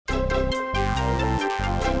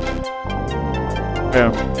A.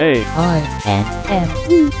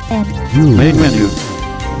 I-N-M-E-N-U. Main menu.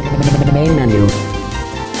 Main menu.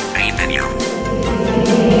 Main menu.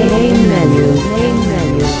 Main menu. Main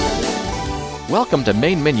menu. Welcome to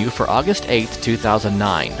Main Menu for August 8th,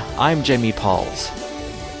 2009. I'm Jamie Pauls.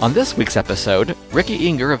 On this week's episode, Ricky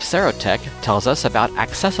Inger of Serotech tells us about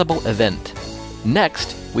Accessible Event.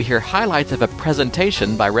 Next, we hear highlights of a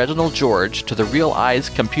presentation by Reginald George to the Real Eyes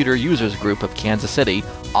Computer Users Group of Kansas City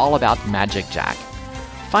all about MagicJack.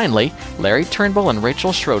 Finally, Larry Turnbull and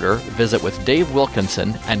Rachel Schroeder visit with Dave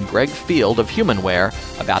Wilkinson and Greg Field of Humanware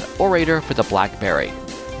about Orator for the BlackBerry.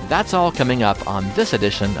 That's all coming up on this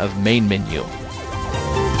edition of Main Menu.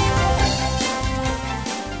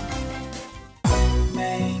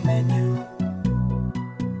 Main menu.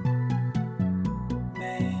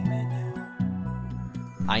 Main menu.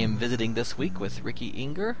 I am visiting this week with Ricky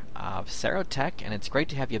Inger of Serotech, and it's great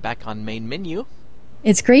to have you back on Main Menu.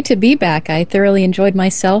 It's great to be back. I thoroughly enjoyed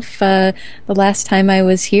myself the last time I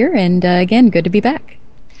was here, and again, good to be back.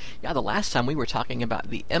 Yeah, the last time we were talking about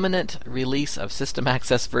the imminent release of System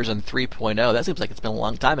Access version 3.0. That seems like it's been a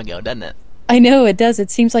long time ago, doesn't it? I know, it does. It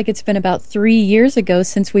seems like it's been about 3 years ago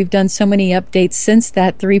since we've done so many updates since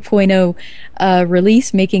that 3.0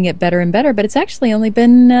 release, making it better and better, but it's actually only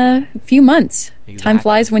been a few months. Exactly. Time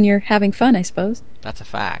flies when you're having fun, I suppose. That's a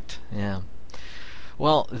fact, yeah.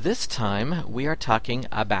 Well, this time we are talking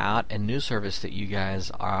about a new service that you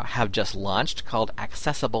guys have just launched called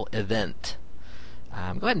Accessible Event.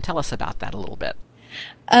 Go ahead and tell us about that a little bit.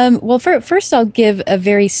 Well, first I'll give a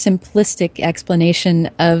very simplistic explanation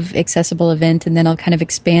of Accessible Event, and then I'll kind of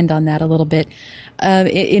expand on that a little bit.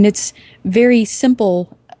 In its very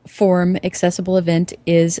simple form, Accessible Event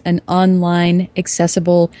is an online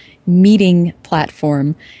accessible meeting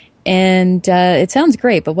platform. And it sounds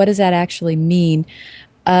great, but what does that actually mean?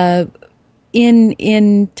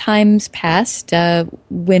 In times past,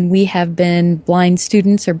 when we have been blind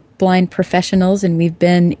students or blind professionals, and we've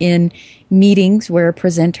been in meetings where a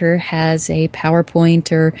presenter has a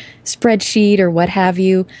PowerPoint or spreadsheet or what have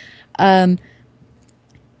you,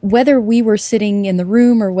 whether we were sitting in the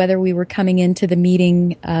room or whether we were coming into the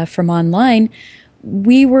meeting from online,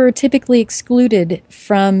 we were typically excluded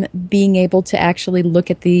from being able to actually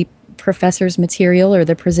look at the professor's material or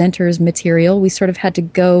the presenter's material. We sort of had to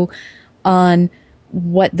go on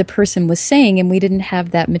what the person was saying, and we didn't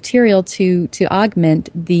have that material to augment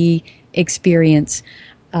the experience.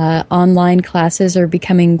 Online classes are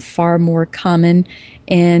becoming far more common,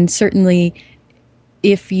 and certainly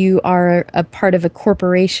if you are a part of a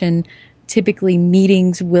corporation, typically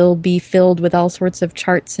meetings will be filled with all sorts of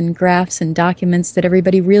charts and graphs and documents that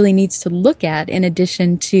everybody really needs to look at in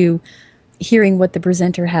addition to hearing what the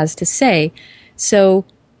presenter has to say. So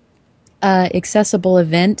Accessible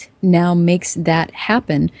Event now makes that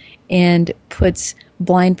happen and puts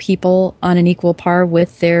blind people on an equal par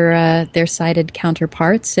with their sighted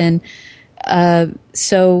counterparts. And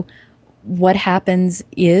so what happens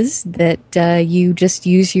is that you just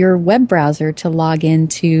use your web browser to log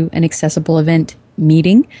into an Accessible Event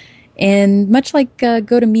meeting. And much like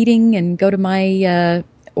GoToMeeting and GoToMy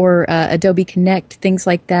or Adobe Connect, things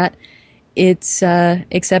like that,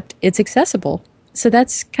 except it's accessible. So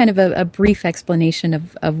that's kind of a brief explanation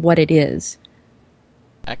of what it is.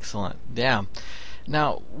 Excellent, yeah.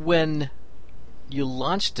 Now, when you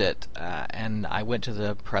launched it, and I went to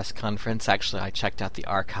the press conference. Actually, I checked out the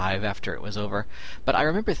archive after it was over. But I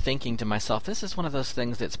remember thinking to myself, this is one of those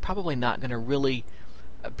things that's probably not going to really,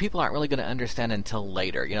 people aren't really going to understand until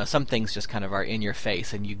later. You know, some things just kind of are in your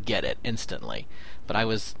face and you get it instantly. But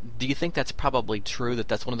do you think that's probably true, that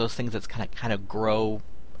that's one of those things that's kind of grow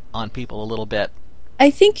on people a little bit? I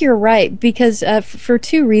think you're right, because for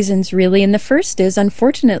two reasons, really. And the first is,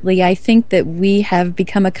 unfortunately, I think that we have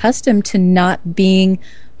become accustomed to not being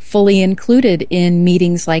fully included in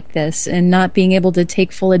meetings like this and not being able to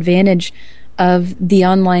take full advantage of the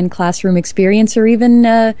online classroom experience, or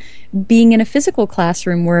even being in a physical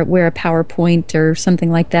classroom where a PowerPoint or something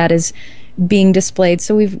like that is being displayed.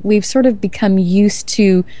 So we've sort of become used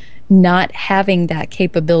to not having that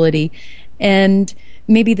capability. And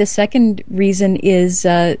maybe the second reason is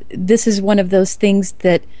this is one of those things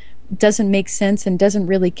that doesn't make sense and doesn't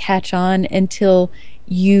really catch on until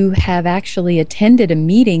you have actually attended a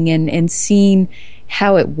meeting and seen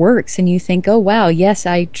how it works, and you think, oh wow, yes,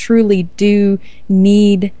 I truly do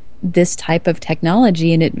need this type of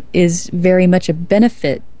technology, and it is very much a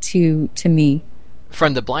benefit to me.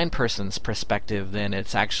 From the blind person's perspective, then,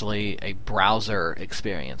 it's actually a browser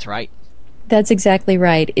experience, right? That's exactly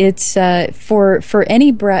right. It's for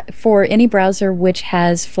any browser which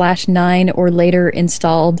has Flash 9 or later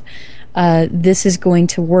installed. this is going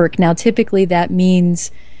to work. Now, typically that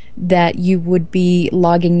means that you would be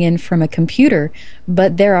logging in from a computer,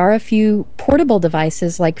 but there are a few portable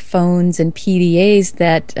devices like phones and PDAs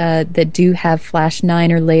that do have Flash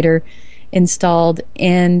 9 or later installed,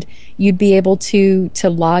 and you'd be able to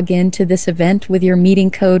log into this event with your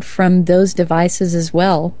meeting code from those devices as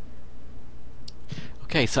well.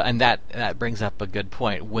 Okay, so and that brings up a good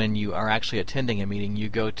point. When you are actually attending a meeting, you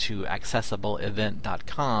go to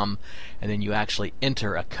accessibleevent.com and then you actually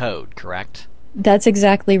enter a code, correct? That's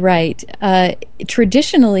exactly right.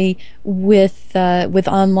 Traditionally, with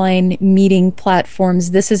online meeting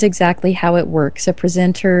platforms, this is exactly how it works. A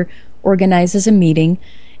presenter organizes a meeting,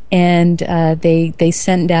 and they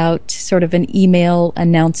send out sort of an email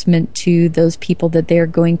announcement to those people that they're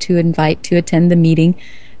going to invite to attend the meeting.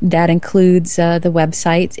 That includes the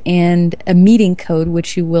website and a meeting code,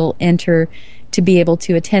 which you will enter to be able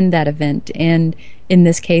to attend that event. And in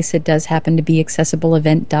this case, it does happen to be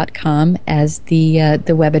accessibleevent.com as the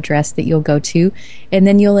web address that you'll go to. And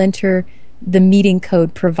then you'll enter the meeting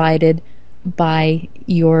code provided by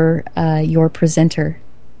your presenter.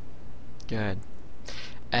 Good.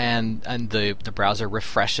 And the browser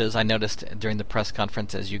refreshes. I noticed during the press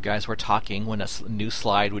conference as you guys were talking, when a new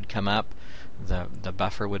slide would come up, the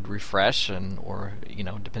buffer would refresh, or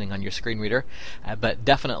depending on your screen reader. But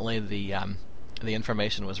definitely the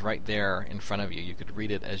information was right there in front of you. You could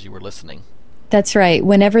read it as you were listening. That's right.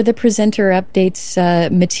 Whenever the presenter updates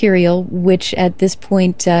material, which at this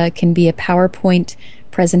point can be a PowerPoint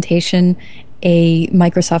presentation, a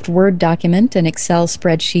Microsoft Word document, an Excel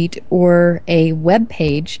spreadsheet, or a web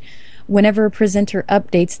page, whenever a presenter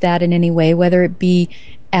updates that in any way, whether it be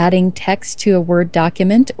adding text to a Word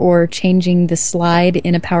document or changing the slide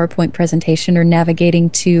in a PowerPoint presentation or navigating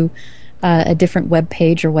to a different web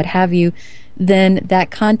page or what have you, then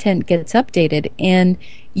that content gets updated, and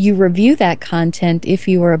you review that content if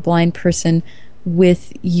you are a blind person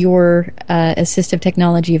with your assistive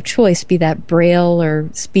technology of choice, be that Braille or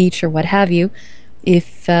speech or what have you.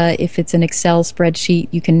 If it's an Excel spreadsheet,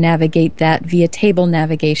 you can navigate that via table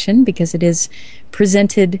navigation because it is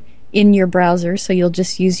presented in your browser, so you'll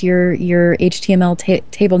just use your HTML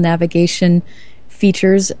table navigation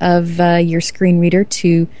features of your screen reader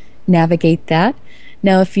to navigate that.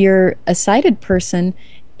 Now, if you're a sighted person,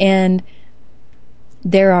 and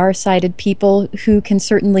there are sighted people who can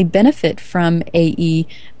certainly benefit from AE.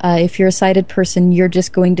 If you're a sighted person, you're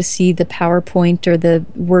just going to see the PowerPoint or the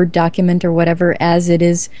Word document or whatever as it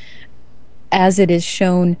is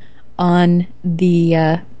shown on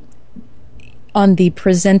the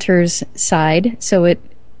presenter's side. So it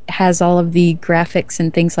has all of the graphics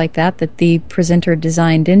and things like that the presenter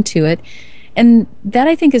designed into it. And that,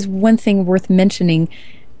 I think, is one thing worth mentioning,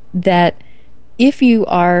 that if you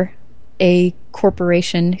are a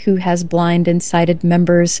corporation who has blind and sighted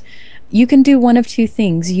members, you can do one of two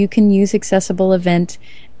things. You can use Accessible Event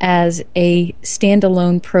as a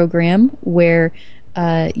standalone program where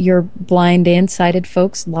your blind and sighted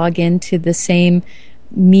folks log into the same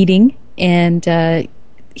meeting and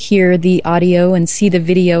hear the audio and see the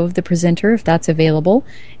video of the presenter if that's available,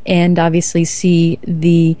 and obviously see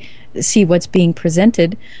what's being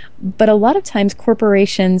presented. But a lot of times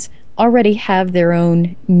corporations already have their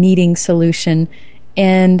own meeting solution,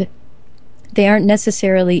 and they aren't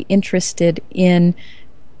necessarily interested in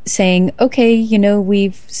saying, okay,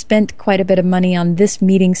 we've spent quite a bit of money on this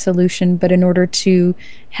meeting solution, but in order to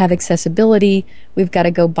have accessibility, we've got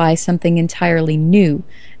to go buy something entirely new.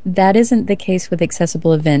 That isn't the case with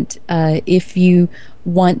Accessible Event. If you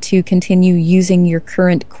want to continue using your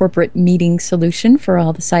current corporate meeting solution for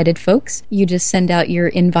all the sighted folks, you just send out your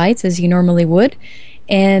invites as you normally would.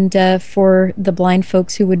 And for the blind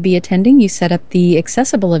folks who would be attending, you set up the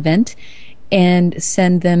Accessible Event and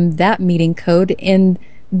send them that meeting code. And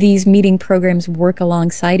these meeting programs work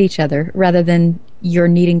alongside each other rather than you're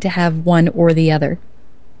needing to have one or the other.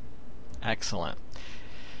 Excellent.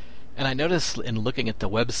 And I noticed in looking at the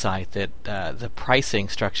website that the pricing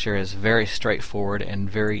structure is very straightforward and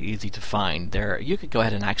very easy to find. You could go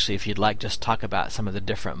ahead and actually, if you'd like, just talk about some of the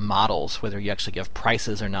different models. Whether you actually give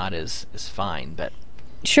prices or not is fine. But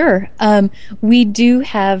sure. We do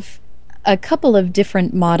have a couple of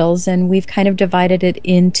different models, and we've kind of divided it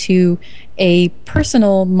into a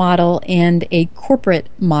personal model and a corporate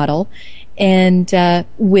model. And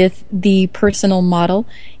with the personal model,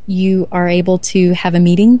 you are able to have a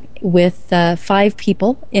meeting with 5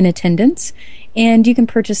 people in attendance, and you can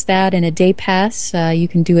purchase that in a day pass. You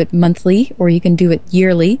can do it monthly or you can do it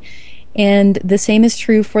yearly. And the same is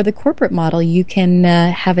true for the corporate model. You can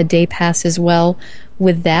have a day pass as well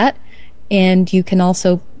with that, and you can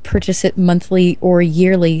also purchase it monthly or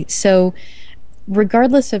yearly. So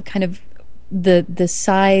regardless of kind of the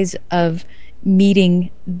size of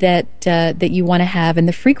meeting that you want to have and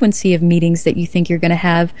the frequency of meetings that you think you're going to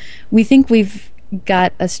have, we think we've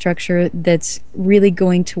got a structure that's really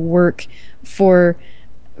going to work for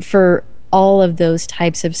all of those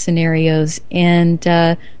types of scenarios. And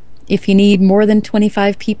if you need more than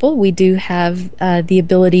 25 people, we do have the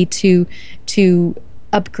ability to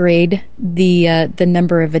upgrade the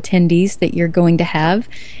number of attendees that you're going to have.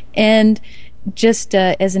 And just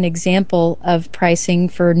as an example of pricing,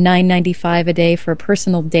 for $9.95 a day for a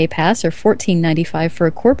personal day pass or $14.95 for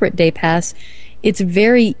a corporate day pass, it's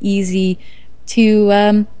very easy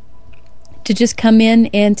to just come in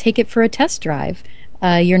and take it for a test drive.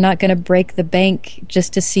 You're not going to break the bank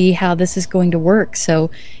just to see how this is going to work.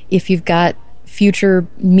 So if you've got future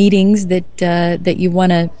meetings that you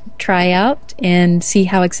want to try out and see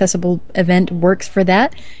how Accessible Event works for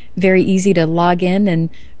that, very easy to log in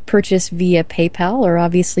and purchase via PayPal, or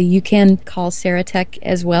obviously you can call Saratech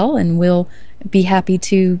as well, and we'll be happy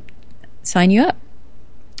to sign you up.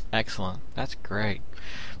 Excellent. That's great.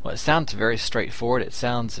 Well, it sounds very straightforward. It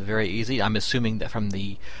sounds very easy. I'm assuming that from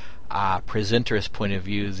the presenter's point of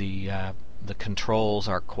view, the controls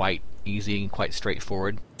are quite easy and quite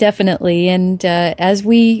straightforward. Definitely, and as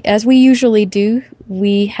we usually do,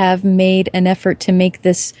 we have made an effort to make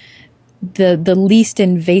this the least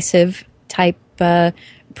invasive type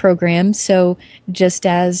program. So just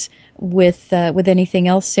as with anything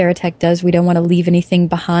else Saratech does, we don't want to leave anything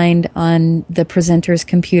behind on the presenter's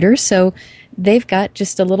computer. So they've got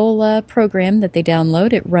just a little program that they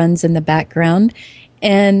download. It runs in the background,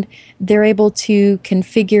 and they're able to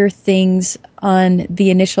configure things on the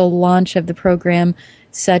initial launch of the program,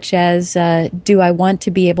 such as do I want to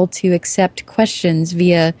be able to accept questions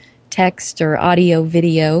via text or audio,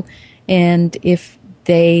 video, and if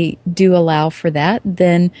they do allow for that,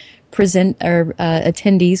 then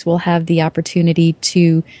attendees will have the opportunity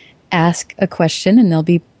to ask a question, and they'll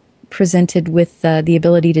be presented with the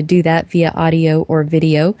ability to do that via audio or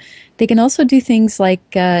video. They can also do things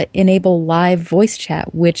like enable live voice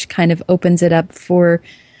chat, which kind of opens it up for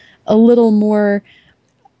a little more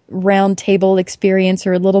round table experience,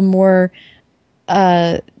 or a little more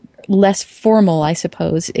less formal, I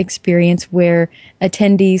suppose, experience, where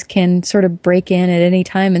attendees can sort of break in at any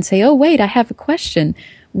time and say, oh, wait, I have a question.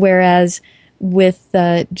 Whereas with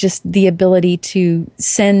just the ability to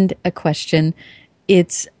send a question,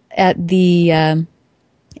 it's at the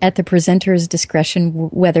presenter's discretion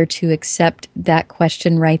whether to accept that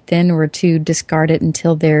question right then or to discard it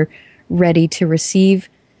until they're ready to receive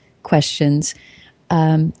questions.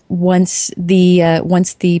 Once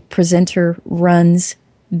the presenter runs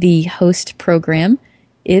the host program,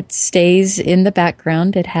 it stays in the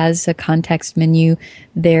background. It has a context menu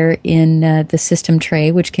there in the system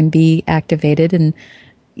tray, which can be activated, and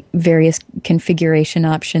various configuration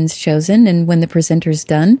options chosen. And when the presenter's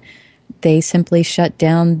done, they simply shut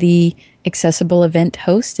down the Accessible Event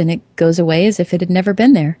host, and it goes away as if it had never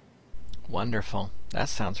been there. Wonderful. That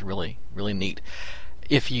sounds really, really neat.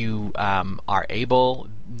 If you are able,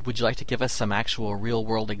 would you like to give us some actual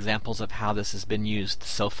real-world examples of how this has been used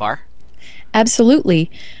so far?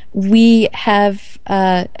 Absolutely. We have,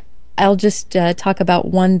 I'll just talk about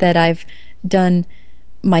one that I've done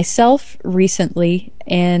myself recently,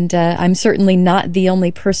 and I'm certainly not the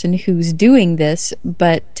only person who's doing this,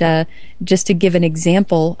 but just to give an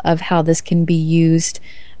example of how this can be used,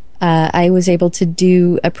 I was able to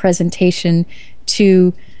do a presentation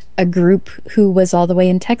to a group who was all the way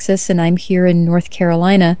in Texas, and I'm here in North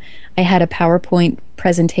Carolina. I had a PowerPoint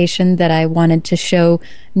presentation that I wanted to show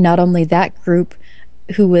not only that group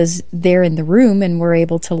who was there in the room and were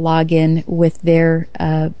able to log in with their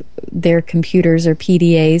computers or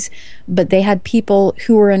PDAs, but they had people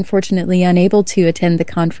who were unfortunately unable to attend the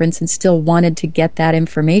conference and still wanted to get that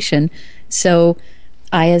information. So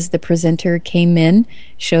I, as the presenter, came in,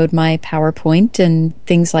 showed my PowerPoint and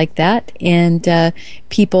things like that, and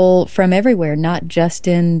people from everywhere, not just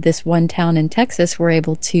in this one town in Texas, were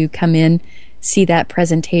able to come in, see that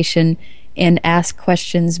presentation, and ask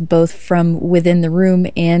questions both from within the room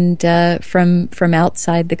and from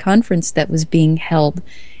outside the conference that was being held.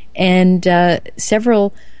 And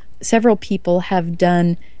several people have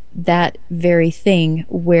done that very thing,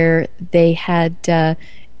 where they had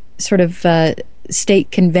sort of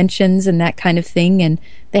state conventions and that kind of thing, and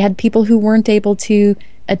they had people who weren't able to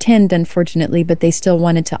attend, unfortunately, but they still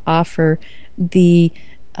wanted to offer the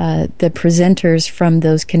presenters from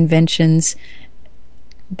those conventions.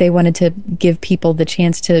 They wanted to give people the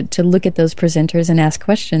chance to look at those presenters and ask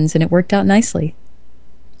questions, and it worked out nicely.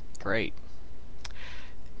 Great.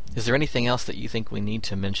 Is there anything else that you think we need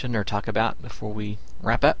to mention or talk about before we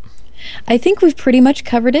wrap up? I think we've pretty much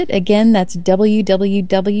covered it. Again, that's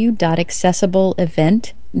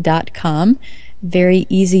www.accessibleevent.com. Very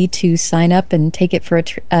easy to sign up and take it for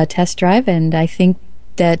a test drive, and I think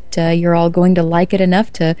that you're all going to like it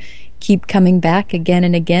enough to keep coming back again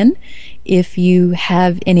and again. If you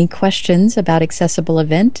have any questions about Accessible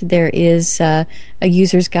Event, there is a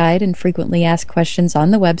user's guide and frequently asked questions on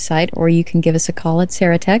the website, or you can give us a call at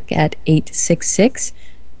Seratech at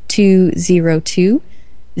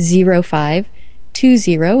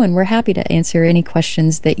 866-202-0520, and we're happy to answer any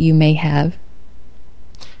questions that you may have.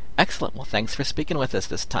 Excellent. Well, thanks for speaking with us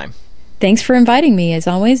this time. Thanks for inviting me. As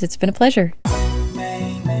always, it's been a pleasure.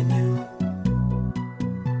 Main menu.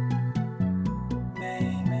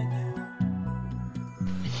 Main menu.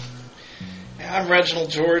 I'm Reginald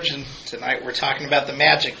George, and tonight we're talking about the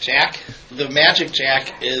Magic Jack. The Magic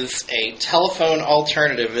Jack is a telephone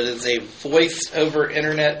alternative. It is a voice over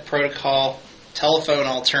internet protocol telephone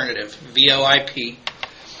alternative, VoIP.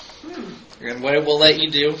 And what it will let you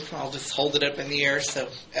do, I'll just hold it up in the air so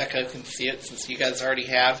Echo can see it, since you guys already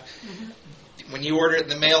have. When you order it in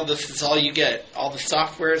the mail, this is all you get. All the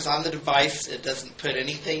software is on the device. It doesn't put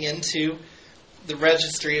anything into the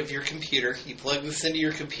registry of your computer. You plug this into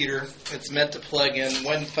your computer. It's meant to plug in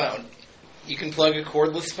one phone. You can plug a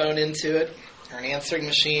cordless phone into it, or an answering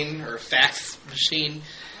machine, or a fax machine.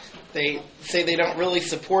 They say they don't really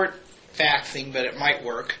support faxing, but it might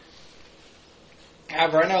work.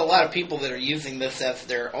 However, I know a lot of people that are using this as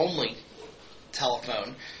their only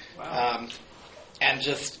telephone, and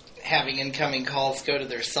just having incoming calls go to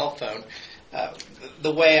their cell phone.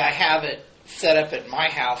 The way I have it set up at my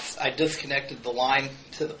house, I disconnected the line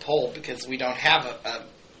to the pole because we don't have a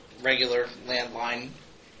regular landline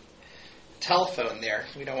telephone there.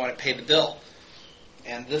 We don't want to pay the bill.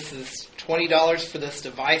 And this is $20 for this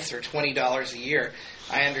device, or $20 a year.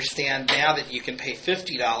 I understand now that you can pay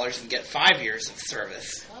 $50 and get 5 years of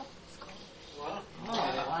service. Wow.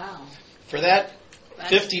 For that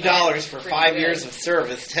 $50 for 5 years of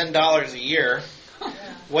service, $10 a year,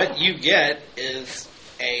 what you get is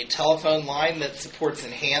a telephone line that supports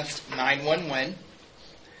enhanced 911.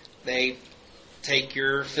 They take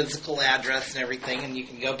your physical address and everything, and you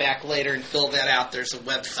can go back later and fill that out. There's a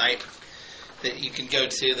website that you can go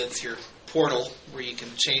to that's your portal where you can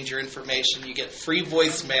change your information. You get free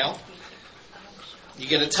voicemail. You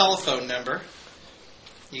get a telephone number.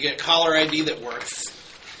 You get caller ID that works.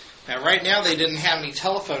 Now, right now, they didn't have any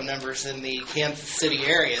telephone numbers in the Kansas City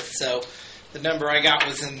area, so the number I got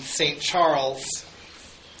was in St. Charles,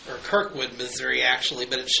 or Kirkwood, Missouri, actually,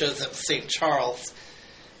 but it shows up St. Charles.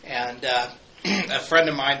 And a friend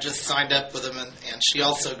of mine just signed up with them, and she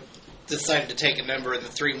also decided to take a number in the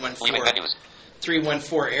 314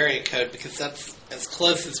 area code, because that's as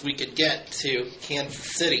close as we could get to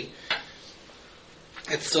Kansas City.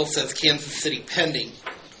 It still says Kansas City pending.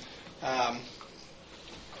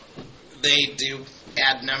 They do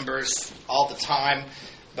add numbers all the time,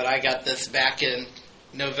 but I got this back in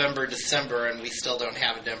November, December, and we still don't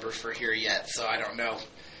have a number for here yet, so I don't know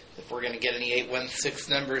if we're going to get any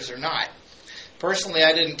 816 numbers or not. Personally,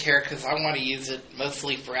 I didn't care because I want to use it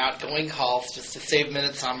mostly for outgoing calls, just to save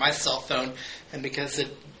minutes on my cell phone, and because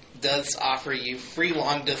it does offer you free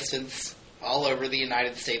long distance all over the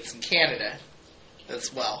United States and Canada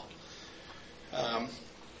as well.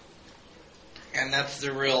 And that's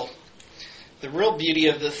the real beauty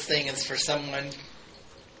of this thing is for someone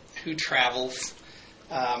who travels.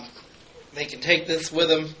 They can take this with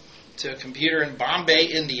them to a computer in Bombay,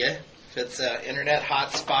 India, if it's an internet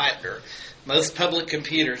hotspot, or most public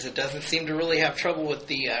computers. It doesn't seem to really have trouble with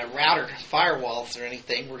the router firewalls or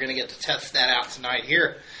anything. We're going to get to test that out tonight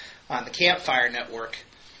here on the Campfire Network.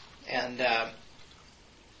 And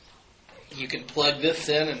you can plug this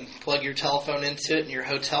in and plug your telephone into it in your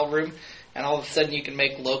hotel room, and all of a sudden you can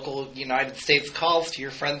make local United States calls to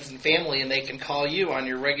your friends and family, and they can call you on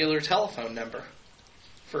your regular telephone number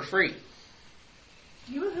for free.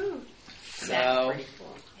 Yoo-hoo. So, That's pretty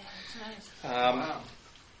cool. Yeah, that's nice. wow.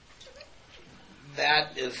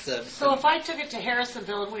 That is the... So if I took it to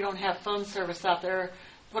Harrisonville and we don't have phone service out there,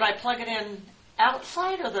 would I plug it in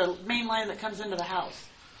outside or the main line that comes into the house?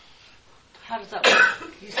 How does that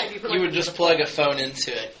work? You said You would just plug a phone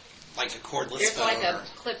into it, like a cordless There's phone. like a or-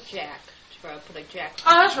 clip jack. Where I put a jack.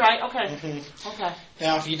 Oh, that's right. Okay. Mhm. Okay.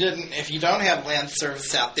 Now, if you don't have land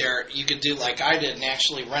service out there, you could do like I did and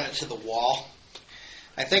actually run it to the wall.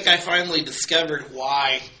 I think I finally discovered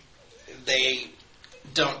why they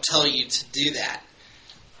don't tell you to do that.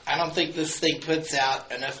 I don't think this thing puts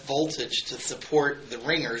out enough voltage to support the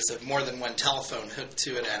ringers of more than one telephone hooked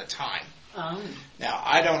to it at a time. Now,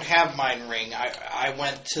 I don't have mine ring. I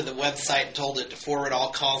went to the website and told it to forward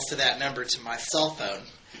all calls to that number to my cell phone,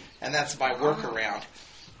 and that's my workaround,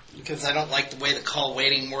 because I don't like the way the call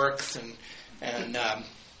waiting works, and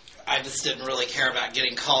I just didn't really care about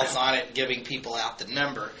getting calls on it and giving people out the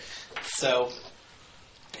number. So,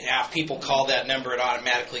 yeah, if people call that number, it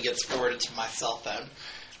automatically gets forwarded to my cell phone.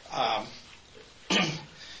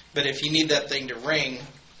 But if you need that thing to ring,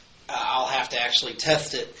 I'll have to actually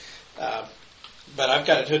test it. But I've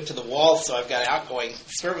got it hooked to the wall, so I've got outgoing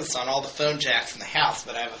service on all the phone jacks in the house,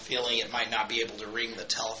 but I have a feeling it might not be able to ring the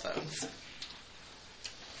telephones.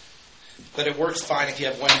 But it works fine if you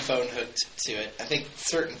have one phone hooked to it. I think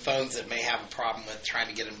certain phones it may have a problem with trying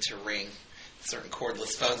to get them to ring. Certain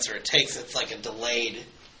cordless phones, or it's like a delayed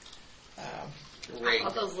ring.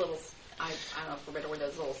 All those little, I don't know if you remember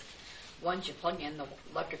those little ones you plug in the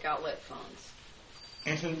electric outlet phones.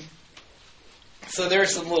 Mm-hmm. So there are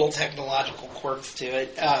some little technological quirks to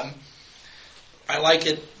it. I like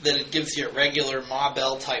it that it gives you a regular Ma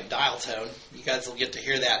Bell type dial tone. You guys will get to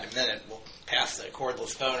hear that in a minute. We'll pass the cordless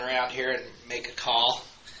phone around here and make a call,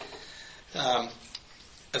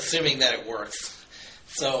 assuming that it works.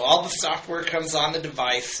 So all the software comes on the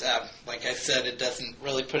device. Like I said, it doesn't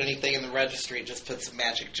really put anything in the registry. It just puts a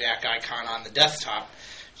Magic Jack icon on the desktop.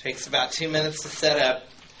 It takes about 2 minutes to set up.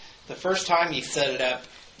 The first time you set it up,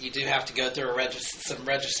 you do have to go through some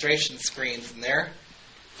registration screens, and they're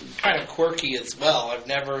kind of quirky as well. I've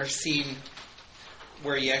never seen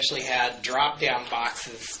where you actually had drop-down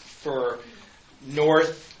boxes for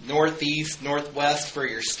north, northeast, northwest for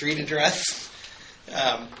your street address.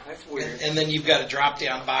 That's weird. And then you've got a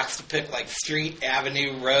drop-down box to pick like street,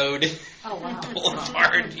 avenue, road,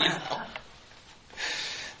 boulevard,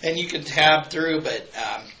 And you can tab through, but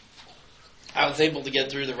I was able to get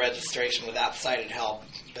through the registration without sighted help,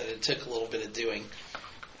 but it took a little bit of doing.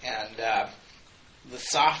 And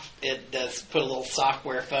it does put a little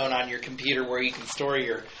software phone on your computer where you can store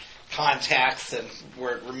your contacts and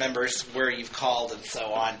where it remembers where you've called and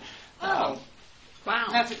so on. Wow.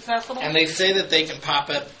 That's accessible? And they say that they can pop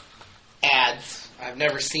up ads. I've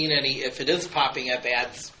never seen any. If it is popping up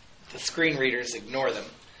ads, the screen readers ignore them,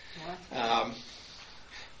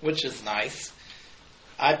 which is nice.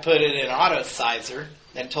 I put it in auto sizer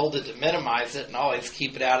and told it to minimize it and always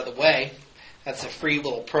keep it out of the way. That's a free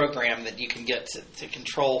little program that you can get to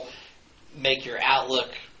control, make your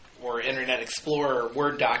Outlook or Internet Explorer or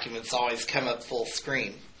Word documents always come up full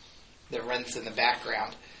screen that runs in the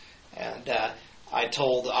background. And I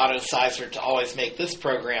told AutoSizer to always make this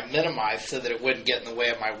program minimized so that it wouldn't get in the way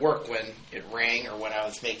of my work when it rang or when I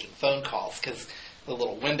was making phone calls, because the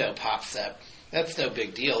little window pops up. That's no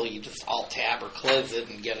big deal. You just Alt-Tab or close it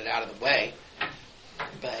and get it out of the way.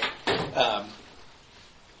 But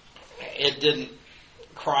it didn't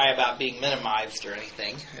cry about being minimized or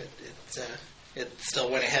anything. It still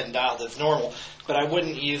went ahead and dialed as normal. But I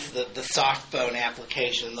wouldn't use the soft phone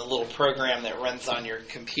application, the little program that runs on your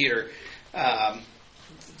computer,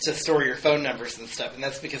 to store your phone numbers and stuff. And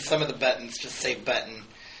that's because some of the buttons just say button,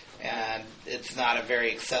 and it's not a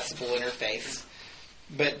very accessible interface.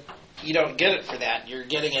 But you don't get it for that. You're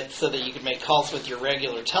getting it so that you can make calls with your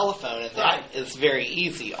regular telephone, and that is very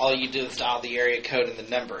easy. All you do is dial the area code and the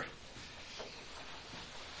number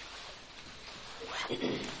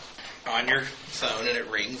on your phone, and it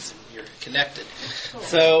rings, and you're connected.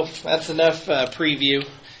 So that's enough preview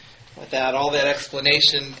without all that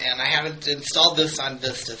explanation. And I haven't installed this on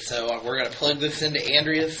Vista, so we're going to plug this into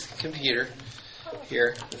Andrea's computer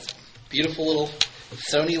here. This beautiful little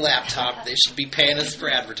Sony laptop. They should be paying us for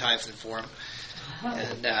advertising for them.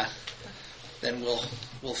 And then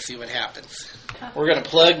we'll see what happens. We're going to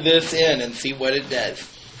plug this in and see what it does.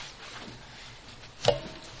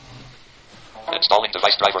 Installing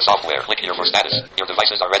device driver software. Click here for status. Your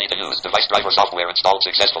devices are ready to use. Device driver software installed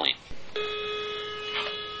successfully.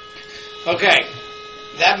 Okay.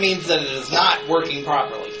 That means that it is not working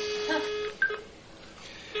properly.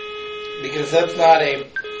 Because that's not a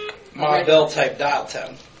Ma Bell type dial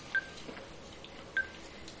tone.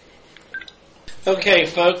 Okay,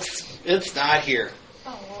 folks. It's not here.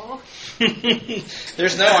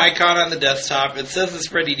 There's no icon on the desktop. It says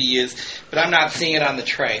it's ready to use, but I'm not seeing it on the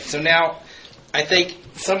tray. So now, I think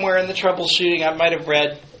somewhere in the troubleshooting I might have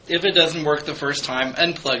read, if it doesn't work the first time,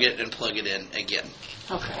 unplug it and plug it in again.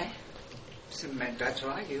 Okay. So that's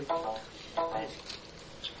what I do.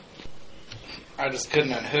 I just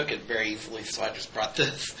couldn't unhook it very easily, so I just brought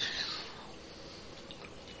this.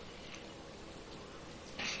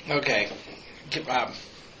 Okay.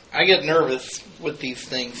 I get nervous with these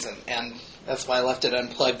things, and that's why I left it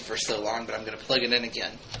unplugged for so long, but I'm going to plug it in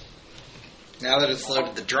again. Now that it's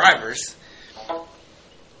loaded the drivers,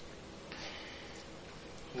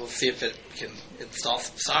 we'll see if it can install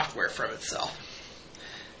some software from itself.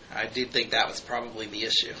 I do think that was probably the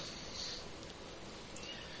issue.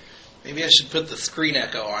 Maybe I should put the screen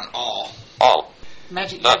echo on all. All.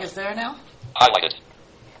 Magic None. Jack is there now? Highlighted.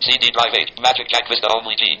 CD drive H. Magic Jack Vista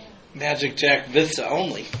only G. Magic Jack Vista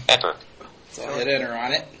only. Enter. So I'll hit enter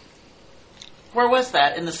on it. Where was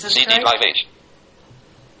that? In the sys CD tray? drive H.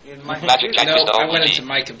 In my Magic Jack No, Vista I only went G. into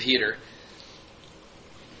my computer.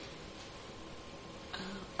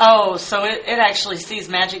 Oh, so it actually sees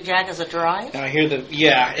Magic Jack as a drive? Now here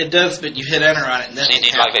it does, but you hit enter on it and then CD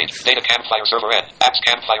it drive happens. H. Data Campfire Server N. Apps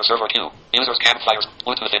Campfire Server Q. Users Campfire.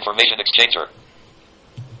 Bluetooth Information Exchanger.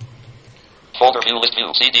 Folder view list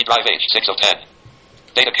view. CD drive H. 6 of 10.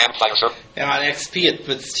 Data Campfire Server. Now on XP it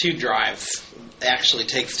puts 2 drives. It actually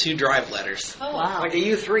takes 2 drive letters. Oh, wow. Like a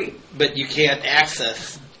U3. But you can't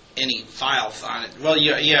access any files on it. Well,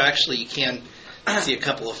 actually you can see a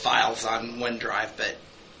couple of files on one drive, but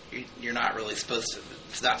you're not really supposed to.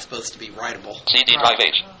 It's not supposed to be writable. CD drive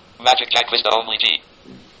H. Magic Jack Vista only G.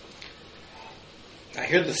 I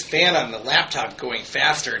hear this fan on the laptop going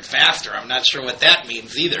faster and faster. I'm not sure what that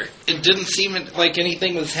means either. It didn't seem like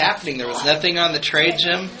anything was happening. There was nothing on the tray,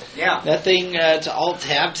 Jim. Yeah. Nothing to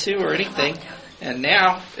Alt-Tab to or anything. And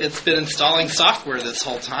now it's been installing software this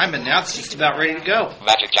whole time, and now it's just about ready to go.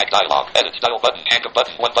 Magic Jack dialog. Edit. Dial button. Anchor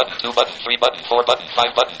button. 1 button. 2 button. 3 button. 4 button.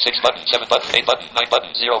 5 button. 6 button. 7 button. 8 button. 9 button.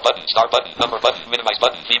 0 button. Star button. Number button. Minimize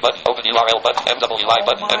button. V button. Open URL button. MWI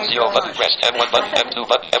button. M0 button. Rest. M1 button. M2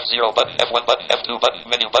 button. F0 button. F1 button. F2 button.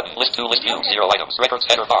 Menu button. List 2. List view. 0 items. Records.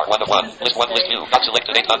 Header bar. 1 of 1. List 1. List view. Not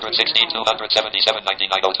selected. 816. 277.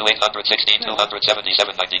 9902. 816.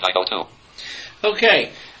 277. 9902. Okay.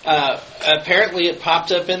 Apparently it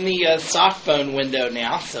popped up in the soft phone window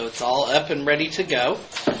now, so it's all up and ready to go.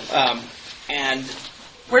 And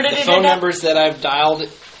Where did the it phone end up? numbers that I've dialed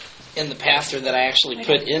in the past or that I actually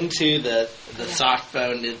put into the soft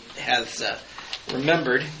phone, it has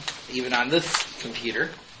remembered, even on this computer.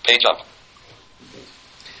 Page up.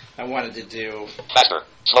 I wanted to do Faster.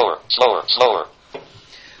 Slower. Slower. Slower. a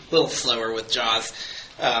little slower with JAWS.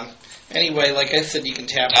 Anyway, like I said, you can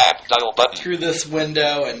tap Tab. Dial button. through this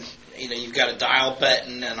window, and you've got a dial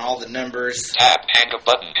button and all the numbers, Tab. Hang up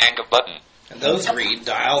button. Hang up button. and those read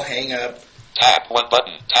dial, hang up. Tab. 1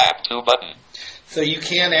 button. Tab. 2 button. So you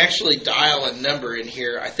can actually dial a number in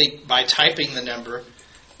here, I think, by typing the number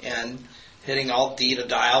and hitting Alt-D to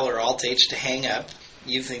dial or Alt-H to hang up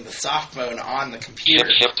using the soft phone on the computer.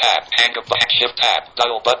 Shift tab. Hang up button. Shift tab.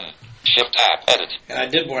 Dial button. Shift tab. Edit. And I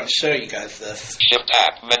did want to show you guys this. Shift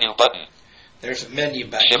tab. Menu button. There's a menu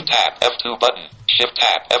button. Shift tab. F2 button. Shift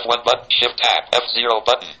tab. F1 button. Shift tab. F0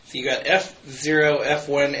 button. So you got F0,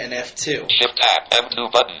 F1, and F2. Shift tab.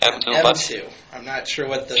 M2 button. M2 And button. M2. I'm not sure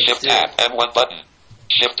what those Shift do. tab. M1 button.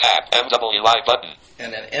 Shift tab. MWI button.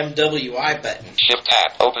 And an MWI button. Shift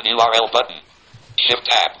tab. Open URL button. Shift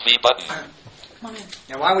tab. V button.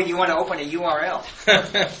 Now, why would you want to open a URL?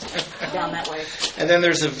 Down that way. And then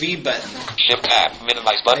there's a V button. Shift tab.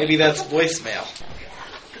 Minimize button. Maybe that's voicemail.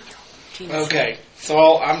 Okay,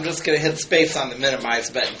 so I'm just going to hit space on the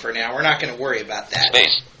minimize button for now. We're not going to worry about that.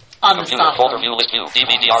 Space. On the Computer stop folder phone. view list view.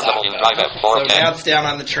 DVD RW drive F4 So of 10. now it's down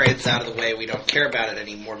on the tray. It's out of the way. We don't care about it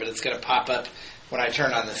anymore, but it's going to pop up when I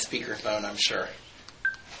turn on the speakerphone, I'm sure.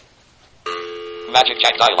 Magic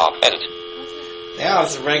Jack dialog. Edit. Now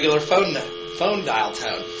it's a regular phone dial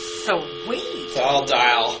tone. Sweet. So I'll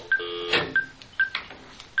dial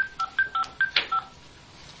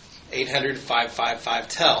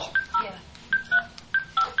 800-555-TEL. Yeah.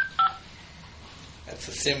 That's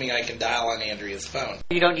assuming I can dial on Andrea's phone.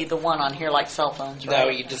 You don't need the one on here like cell phones, No,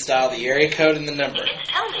 right? you just dial the area code and the number.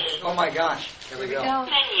 Oh my gosh. Here we go. Menu.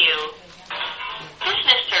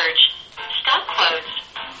 Business search. Stock quotes.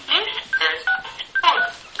 News search.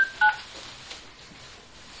 Quotes.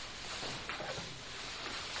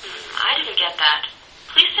 I didn't get that.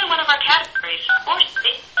 Please say one of our categories. Or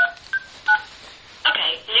city.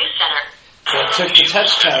 Okay, news center. So it took the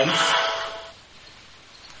touch tones.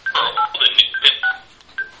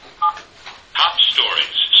 Top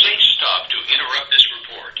stories. Say stop to interrupt this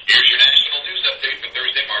report. Here's your national news update for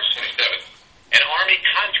Thursday, March 27th. An Army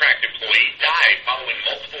contract employee died following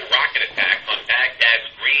multiple rocket attacks on Baghdad's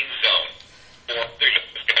Green Zone.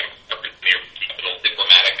 Near Capitol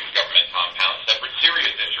diplomatic and government compounds suffered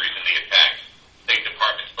serious injuries in the attacks. State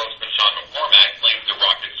Department spokesman Sean McCormack blamed the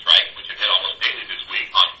rocket strike, which had hit almost daily this week,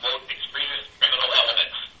 on, quote, extremist criminal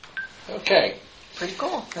elements. Okay. Pretty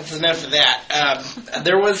cool. That's enough of that.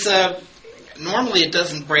 There was normally it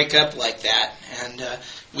doesn't break up like that, and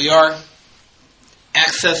we are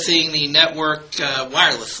accessing the network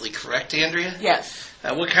wirelessly, correct, Andrea? Yes.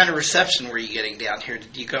 What kind of reception were you getting down here?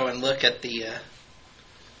 Did you go and look at the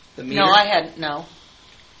meter? No, I had no.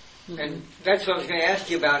 And that's what I was going to ask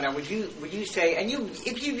you about. Now, would you say, and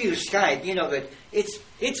if you use Skype, you know that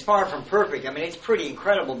it's far from perfect. I mean, it's pretty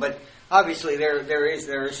incredible, but obviously there is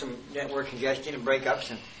some network congestion and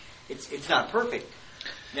breakups, and it's not perfect.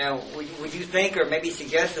 Now, would you think, or maybe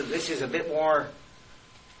suggest, that this is a bit more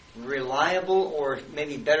reliable or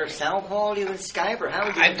maybe better sound quality than Skype, or how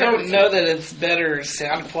would you? I don't know that it's better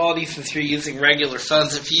sound quality since you're using regular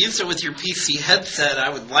phones. If you use it with your PC headset, I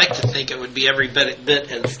would like to think it would be every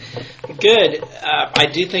bit as good. I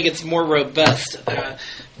do think it's more robust,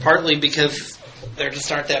 partly because there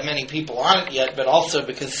just aren't that many people on it yet, but also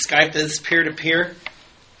because Skype is peer-to-peer.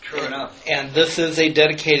 True enough. And this is a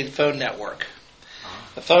dedicated phone network.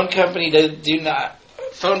 The phone companies do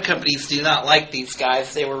not like these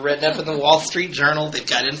guys. They were written up in the Wall Street Journal. They've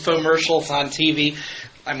got infomercials on TV.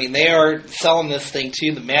 I mean, they are selling this thing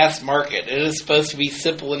to the mass market. It is supposed to be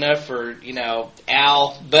simple enough for,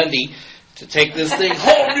 Al Bundy to take this thing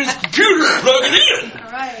home to his computer and plug it in.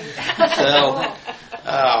 All right. So,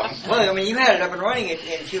 well, I mean, you had it up and running in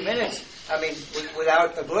a few minutes. I mean,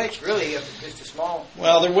 without a glitch, really, just a small...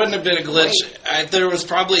 Well, there wouldn't have been a glitch. There was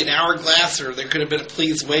probably an hourglass, or there could have been a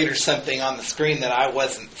please wait or something on the screen that I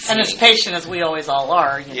wasn't seeing. And as patient as we always all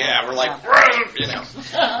are. Yeah, we're like,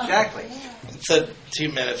 Exactly. It said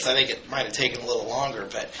 2 minutes. I think it might have taken a little longer,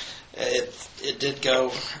 but it did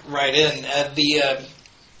go right in.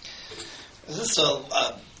 There's just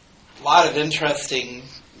a lot of interesting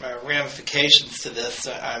ramifications to this.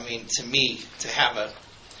 I mean, to me, to have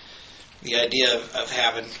the idea of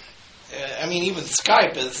having, even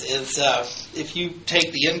Skype is if you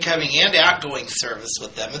take the incoming and outgoing service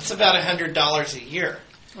with them, it's about $100 a year.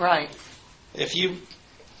 Right. If you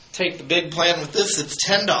take the big plan with this, it's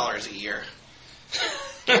 $10 a year.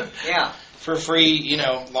 Yeah. For free,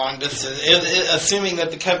 long distance, assuming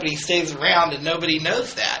that the company stays around and nobody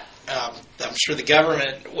knows that. I'm sure the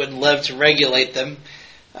government would love to regulate them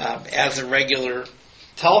as a regular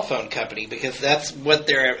telephone company, because that's what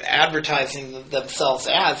they're advertising themselves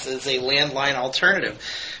as, is a landline alternative.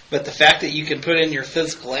 But the fact that you can put in your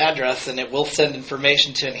physical address and it will send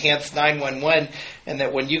information to Enhanced 911, and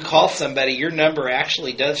that when you call somebody, your number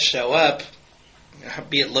actually does show up,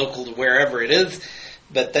 be it local to wherever it is,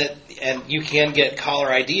 and you can get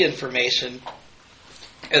caller ID information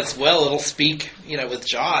as well. It'll speak, with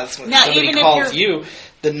JAWS when somebody calls you,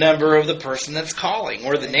 the number of the person that's calling,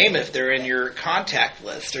 or the name if they're in your contact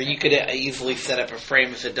list. Or you could easily set up a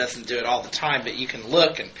frame if it doesn't do it all the time, but you can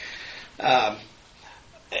look, and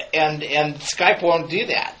Skype won't do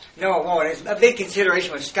that. No, it won't. It's a big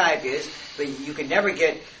consideration with Skype is that you can never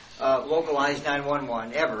get localized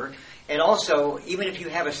 911 ever, and also even if you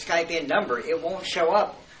have a Skype in number, it won't show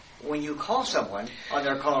up when you call someone on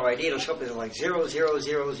their caller ID. It'll show up as like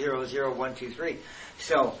 0000123.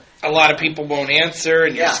 So a lot of people won't answer,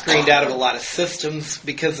 and you're screened out of a lot of systems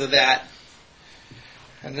because of that.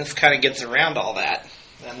 And this kind of gets around all that.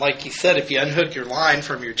 And like you said, if you unhook your line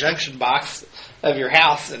from your junction box of your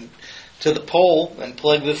house and to the pole and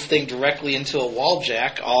plug this thing directly into a wall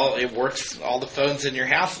jack, it works, all the phones in your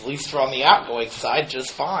house, at least on the outgoing side,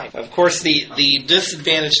 just fine. Of course, the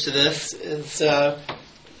disadvantage to this is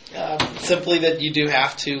simply that you do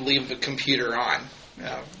have to leave the computer on.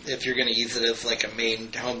 If you're going to use it as like a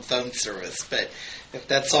main home phone service. But if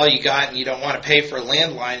that's all you got and you don't want to pay for a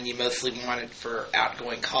landline and you mostly want it for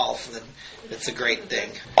outgoing calls, then it's a great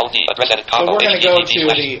thing. So we're going to go to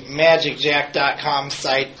the magicjack.com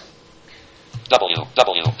site.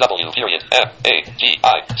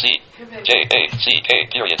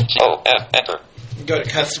 www.magicjack.com. Enter. Go to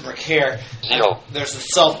customer care. There's a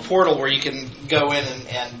self-portal where you can go in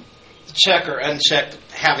and check or uncheck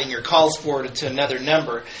having your calls forwarded to another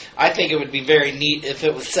number. I think it would be very neat if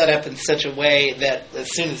it was set up in such a way that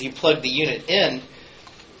as soon as you plug the unit in,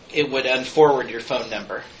 it would unforward your phone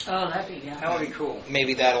number. Oh, that would be cool.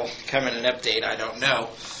 Maybe that'll come in an update. I don't know.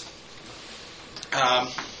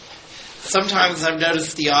 Sometimes I've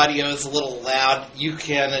noticed the audio is a little loud. You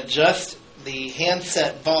can adjust the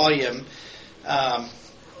handset volume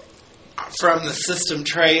from the system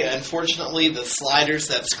tray. Unfortunately, the sliders,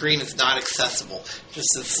 that screen is not accessible. Just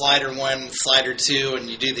the slider 1, slider 2, and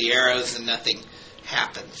you do the arrows and nothing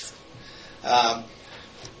happens.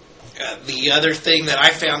 The other thing that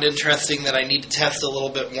I found interesting that I need to test a little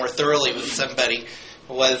bit more thoroughly with somebody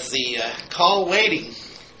was the call waiting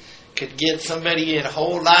could get somebody in a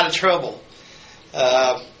whole lot of trouble.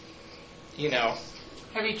 Have you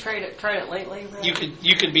tried it lately? Really?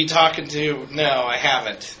 You could be talking to... No, I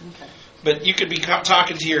haven't. Okay. But you could be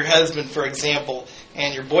talking to your husband, for example,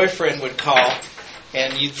 and your boyfriend would call,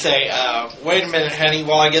 and you'd say, wait a minute, honey,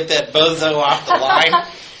 while I get that bozo off the line.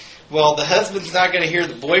 Well, the husband's not going to hear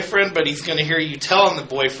the boyfriend, but he's going to hear you telling the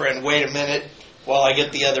boyfriend, wait a minute, while I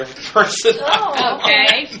get the other person off the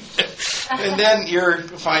Okay. line. And then you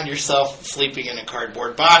find yourself sleeping in a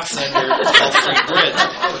cardboard box under Wall Street Bridge.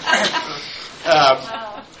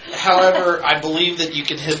 However, I believe that you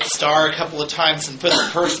can hit star a couple of times and put the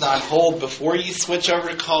person on hold before you switch over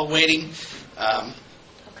to call waiting.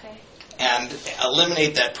 And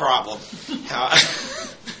eliminate that problem.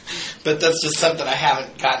 But that's just something I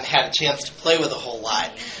haven't had a chance to play with a whole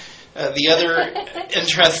lot. The other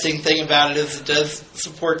interesting thing about it is it does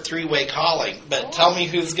support three-way calling. But tell me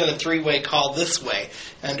who's going to three-way call this way.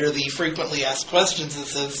 Under the frequently asked questions, it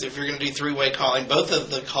says if you're going to do three-way calling, both of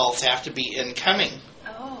the calls have to be incoming.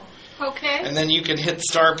 Okay. And then you can hit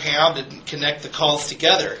star pound and connect the calls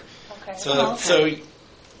together. Okay. So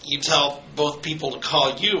you tell both people to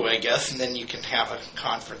call you, I guess, and then you can have a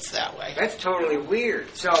conference that way. That's totally weird.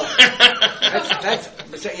 So,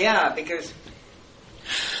 because...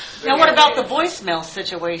 Now, what about the voicemail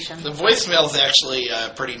situation? The voicemail is actually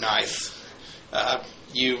pretty nice.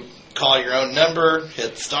 You call your own number,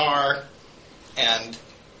 hit star, and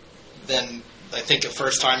then I think the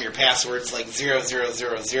first time your password's like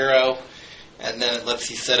 0000, and then it lets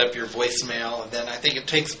you set up your voicemail, and then I think it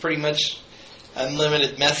takes pretty much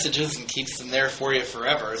unlimited messages and keeps them there for you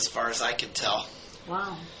forever, as far as I could tell.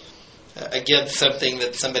 Wow. Again, something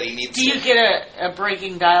that somebody needs Do you get a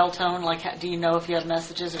breaking dial tone? Like, do you know if you have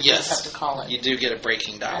messages, or do you Yes, just have to call it? you do get a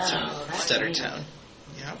breaking dial tone, that's stutter neat. tone.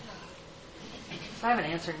 Yep. If I have an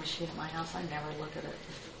answering machine at my house, I never look at it.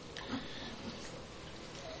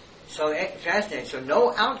 So, fascinating. So,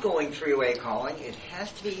 no outgoing three-way calling. It has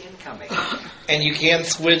to be incoming. And you can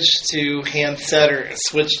switch to handset or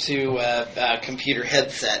switch to computer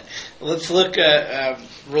headset. Let's look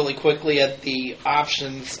really quickly at the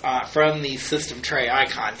options from the system tray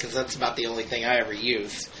icon, because that's about the only thing I ever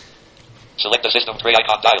use. Select the system tray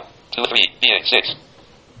icon dial. 23, BA 6.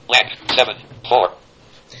 Lag 7, 4.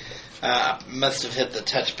 Must have hit the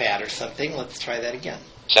touchpad or something. Let's try that again.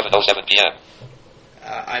 7:07 p.m.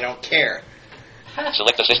 I don't care.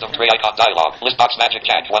 Select the system tray icon dialog. List box Magic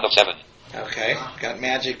Jack 1 of 7. Okay, got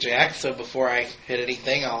Magic Jack, so before I hit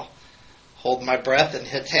anything, I'll hold my breath and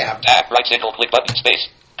hit tab. Tab right single click button space.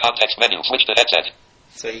 Context menu switch to headset.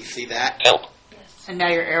 So you see that? Help. And now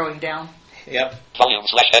you're arrowing down. Yep. Volume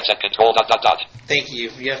 / headset control ... Thank you.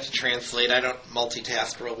 You have to translate. I don't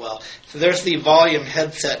multitask real well. So there's the volume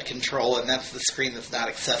headset control, and that's the screen that's not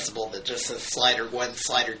accessible that just says slider 1,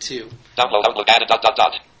 slider 2. Download Outlook added ...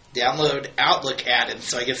 Download Outlook added,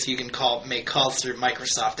 so I guess you can make calls through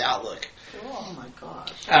Microsoft Outlook. Oh my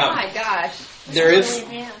gosh. Oh my gosh. There is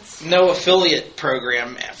no affiliate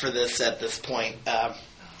program for this at this point, but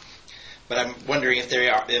I'm wondering if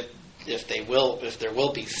there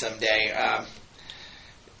will be someday.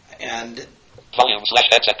 And volume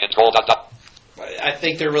 / headset control ... I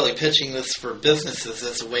think they're really pitching this for businesses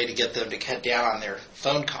as a way to get them to cut down on their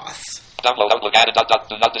phone costs. Download Outlook added ...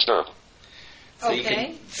 do not disturb. So you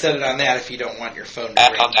can set it on that if you don't want your phone to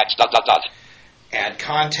Add ring. contacts ... Add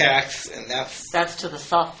contacts, and that's to the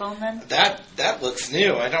soft phone then? That looks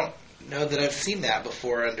new. I don't know that I've seen that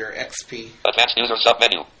before under XP. Advanced user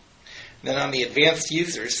submenu. Then on the advanced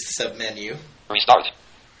users submenu, Restart.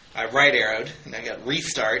 I right arrowed and I got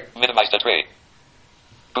restart. Minimize the tray.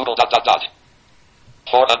 Google ...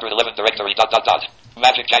 411 directory ...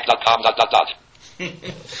 magicjack.com ...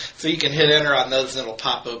 So you can hit enter on those and it'll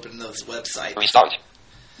pop open those websites. Restart.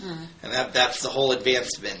 And that's the whole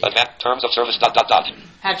advanced menu. Advanced terms of service ...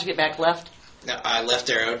 How'd you get back left? Now, I left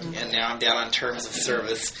arrowed and now I'm down on terms of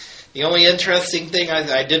service. The only interesting thing,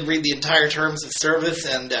 I did read the entire terms of service,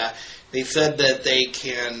 and they said that they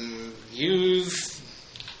can use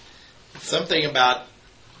something about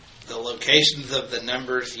the locations of the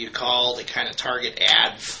numbers you call to kind of target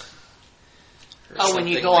ads. Oh, when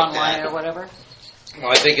you something go like online that. or whatever?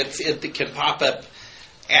 Well, I think it can pop up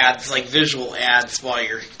ads, like visual ads, while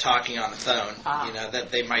you're talking on the phone. You know,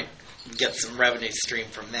 that they might get some revenue stream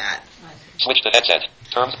from that. Switch to headset.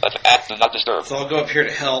 Terms of add do not disturb. So I'll go up here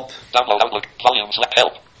to help. Download Outlook. Volume /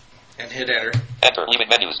 help. And hit enter. Enter. Leaving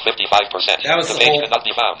menus 55%. That was the the page whole cannot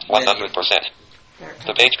be found 100%.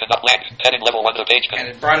 The page cannot lag. Heading level 1. The page And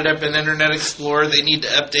it brought it up in Internet Explorer. They need to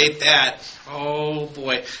update that. Oh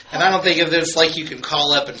boy. And I don't think if it's like you can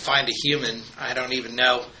call up and find a human. I don't even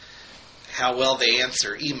know how well they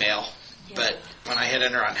answer email. But when I hit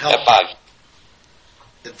enter on help, F5.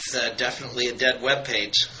 it's definitely a dead web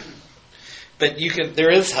page. But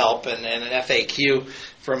there is help and an FAQ.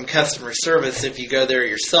 from customer service if you go there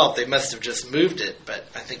yourself. They must have just moved it, but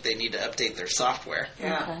I think they need to update their software.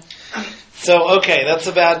 Yeah. So, okay, that's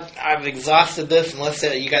about, I've exhausted this unless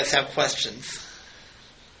you guys have questions.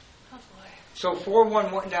 So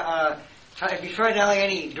 411, have you tried dialing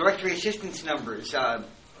any directory assistance numbers,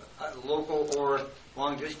 local or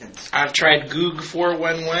long distance? I've tried Goog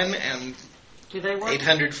 411 and Do they work?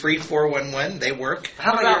 800 free 411. They work.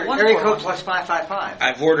 How What about about your area code 141? plus 555?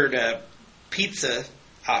 I've ordered a pizza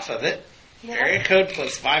off of it. Yeah. Area code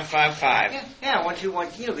plus 555. Yeah,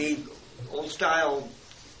 121, the old style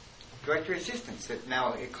directory assistance that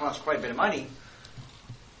now it costs quite a bit of money.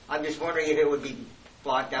 I'm just wondering if it would be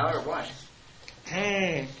blocked out or what.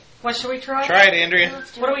 What should we try? Try it, Andrea.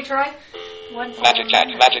 What do we try? Magic Jack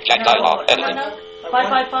dialogue, editing.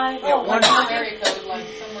 555? Yeah, Oh, one- Area code, like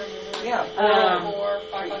somewhere in the Yeah.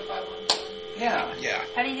 44555. Yeah. Yeah.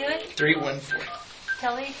 How do you do it? 314.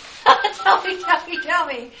 Tell me. Tell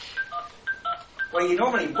me. Well, you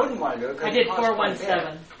normally wouldn't want to do it. 'cause I it did costs quite a bit.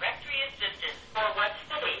 417. Directory assistance for what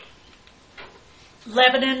city?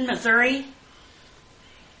 Lebanon, Missouri.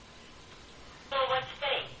 For what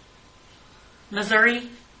state? Missouri.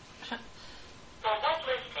 For what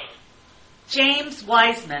listing? James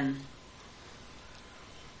Wiseman.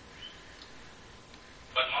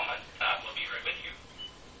 One moment. We'll be right with you.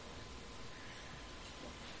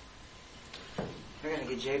 They're going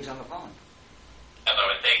to get James on the phone. Hello,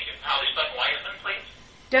 and thank you. How do you spell Wiseman, please?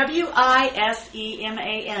 Wiseman.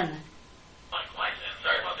 Like Wiseman.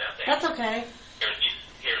 Sorry about that. That's okay.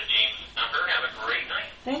 Here's James' number. Have a great night.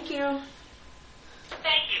 Thank you.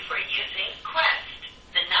 Thank you for using Quest.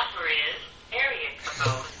 The number is area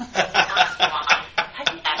code How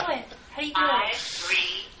do you do it? How do you do it?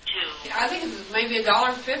 532. I think it's maybe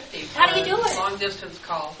 $1.50. How do you do it? Long distance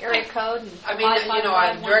call. Area code. And I mean,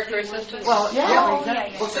 a directory assistance. Well, Yeah.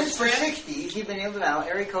 Well, since the 60s, you've been able to dial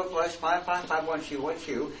area code plus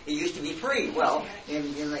 5551212. It used to be free. Well,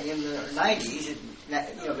 in the 90s,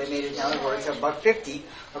 they made it down where it's $1.50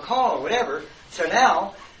 a call or whatever. So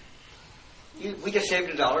now, we just saved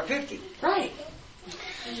 $1.50. Right.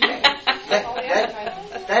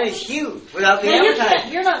 That is huge without the Now,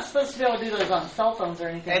 advertising. you're not supposed to be able to do those on cell phones or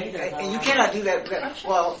anything And, either. and you cannot do that.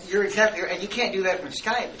 Well, you're exactly right. And you can't do that from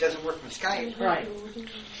Skype. It doesn't work from Skype. Right.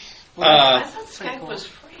 I thought Skype was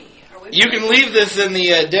free. Are we You can leave this in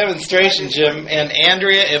the demonstration, Jim. And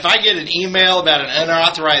Andrea, if I get an email about an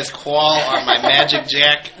unauthorized call on my Magic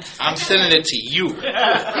Jack, I'm sending it to you.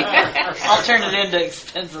 I'll turn it into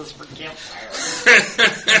expenses for campfire.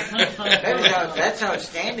 That's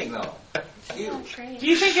outstanding, though. It's huge. Do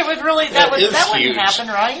you think it would really That is that wouldn't huge. happen,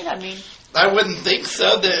 right? I mean, I wouldn't think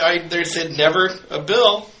so. They said never a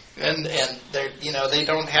bill, and they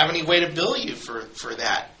don't have any way to bill you for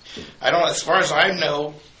that. I don't. As far as I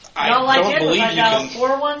know, all I don't did was believe I you dialed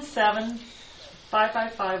can.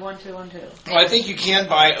 417-555-1212. Well, I think you can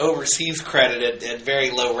buy overseas credit at very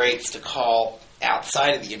low rates to call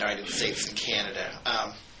outside of the United States and Canada.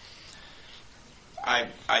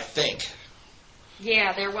 I think.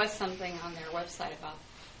 Yeah, there was something on their website about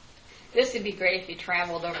this. Would be great if you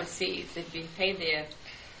traveled overseas. If you paid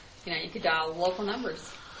you could dial local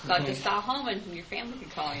numbers. So just dial home and your family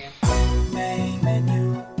could call you. Main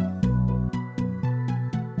menu.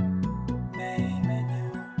 Main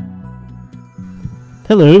menu.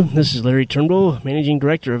 Hello, this is Larry Turnbull, Managing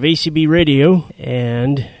Director of ACB Radio,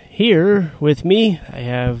 and here with me I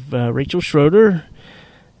have Rachel Schroeder,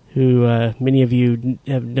 who many of you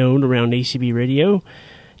have known around ACB Radio.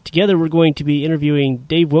 Together we're going to be interviewing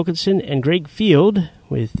Dave Wilkinson and Greg Field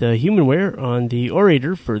with Humanware on the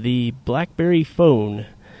Orator for the BlackBerry phone.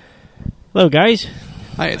 Hello, guys.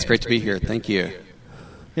 Hi, it's great to be here. Thank you.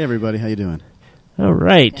 Hey, everybody. How you doing? All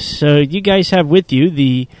right. So you guys have with you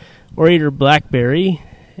the Orator BlackBerry,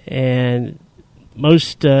 and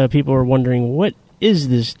most people are wondering, what is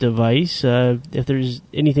this device, if there's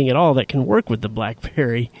anything at all that can work with the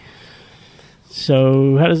BlackBerry.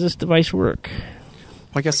 So how does this device work?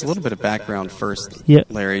 Well, I guess a little bit of background first, Yep.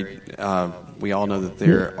 Larry. We all know that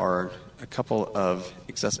there are a couple of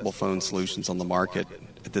accessible phone solutions on the market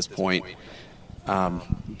at this point,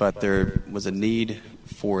 but there was a need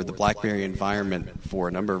for the BlackBerry environment for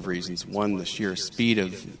a number of reasons. One, the sheer speed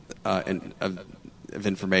of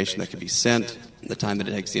information that could be sent, the time that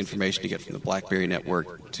it takes the information to get from the BlackBerry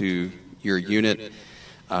network to your unit,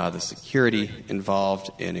 the security involved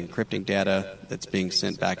in encrypting data that's being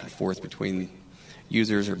sent back and forth between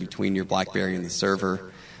users or between your BlackBerry and the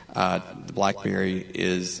server. The BlackBerry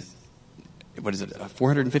is,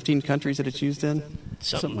 415 countries that it's used in?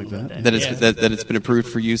 Something like that. That it's been approved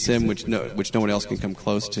for use in, which no one else can come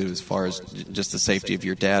close to as far as just the safety of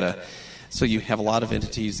your data. So you have a lot of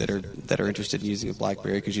entities that are interested in using a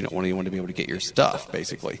BlackBerry because you don't want anyone to be able to get your stuff,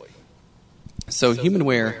 basically. So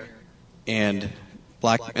Humanware and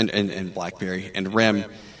BlackBerry and REM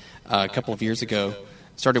a couple of years ago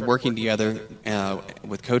started working together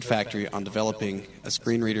with Code Factory on developing a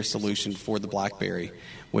screen reader solution for the BlackBerry,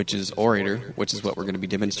 which is Orator, which is what we're going to be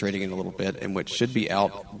demonstrating in a little bit, and which should be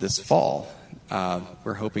out this fall.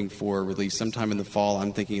 We're hoping for release sometime in the fall.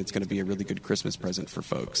 I'm thinking it's going to be a really good Christmas present for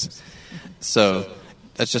folks. So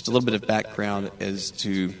that's just a little bit of background as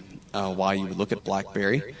to why you would look at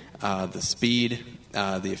BlackBerry. The speed,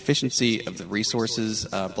 the efficiency of the resources.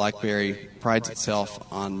 BlackBerry prides itself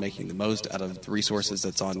on making the most out of the resources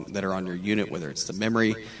that are on your unit, whether it's the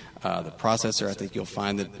memory, the processor. I think you'll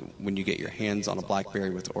find that when you get your hands on a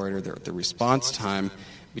BlackBerry with Orator, the response time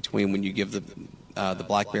between when you give the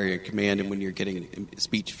BlackBerry a command and when you're getting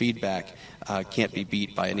speech feedback can't be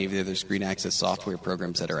beat by any of the other screen access software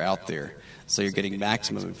programs that are out there. So you're getting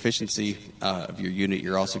maximum efficiency of your unit.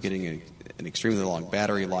 You're also getting an extremely long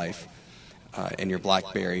battery life in your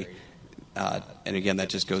BlackBerry. And again, that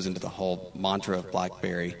just goes into the whole mantra of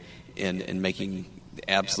BlackBerry in making the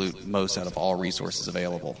absolute most out of all resources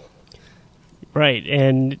available. Right,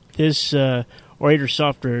 and this Orator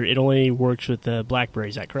software, it only works with the BlackBerry,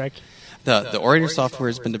 is that correct? The Orator software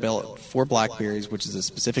has been developed for BlackBerries, which is a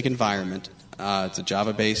specific environment. It's a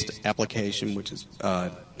Java-based application, which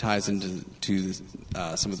ties into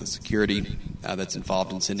some of the security that's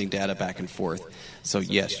involved in sending data back and forth. So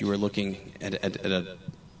yes, you are looking at a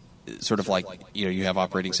sort of like, you have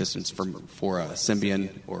operating systems for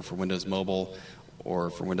Symbian or for Windows Mobile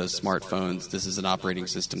or for Windows smartphones. This is an operating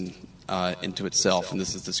system into itself, and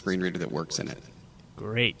this is the screen reader that works in it.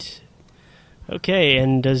 Great. Okay,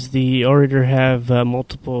 and does the Orator have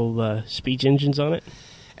multiple speech engines on it?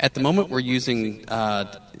 At the moment, we're using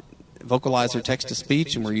Vocalizer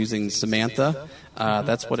text-to-speech, and we're using Samantha.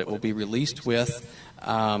 That's what it will be released with. We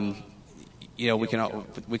can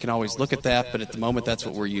always look at that, but at the moment, that's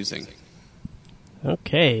what we're using.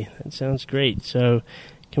 Okay, that sounds great. So,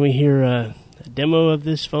 can we hear a demo of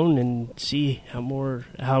this phone and see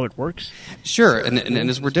how it works? Sure, and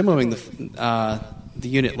as we're demoing the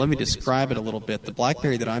unit, let me describe it a little bit. The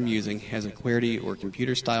BlackBerry that I'm using has a QWERTY or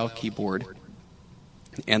computer-style keyboard,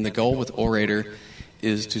 and the goal with Orator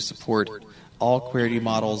is to support all QWERTY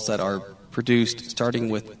models that are produced starting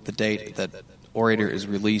with the date that Orator is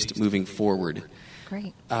released moving forward.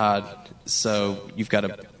 Great. So you've got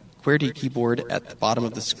a QWERTY keyboard at the bottom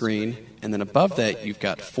of the screen, and then above that you've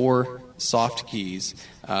got 4 soft keys.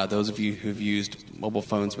 Those of you who've used mobile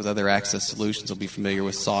phones with other access solutions will be familiar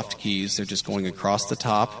with soft keys. They're just going across the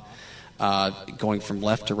top. Going from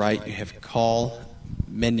left to right, you have call,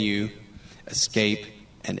 menu, escape,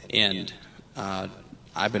 and end.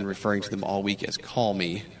 I've been referring to them all week as call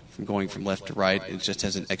me, from going from left to right. It just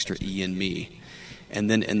has an extra E in me. And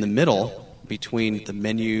then in the middle, between the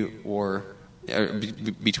menu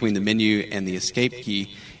between the menu and the escape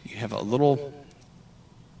key, you have a little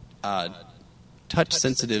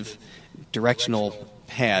touch-sensitive directional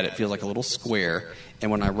pad. It feels like a little square.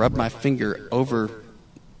 And when I rub my finger over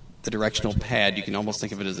the directional pad, you can almost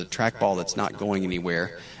think of it as a trackball that's not going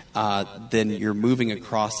anywhere. Then you're moving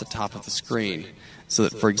across the top of the screen. So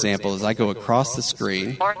that, for example, as I go across the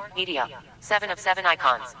screen... Media, 7 of 7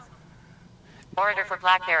 icons. Orator for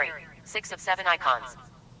BlackBerry, 6 of 7 icons.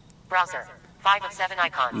 Browser, 5 of 7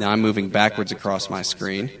 icons. Now I'm moving backwards across my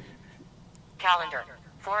screen. Calendar,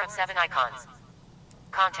 4 of 7 icons.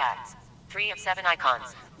 Contacts, 3 of 7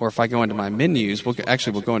 icons. Or if I go into my menus, we'll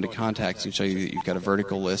go into contacts and show you that you've got a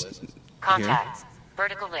vertical list. Contacts,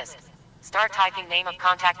 vertical list. Start typing name of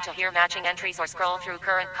contact to hear matching entries or scroll through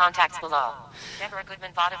current contacts below. Deborah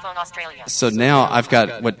Goodman, Vodafone Australia. So now I've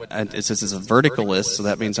got what it says is a vertical list, so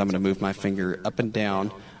that means I'm going to move my finger up and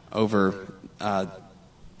down over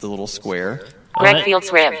the little square. Greg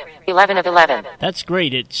Fields Rib, 11 of 11. That's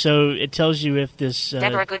great. It tells you if this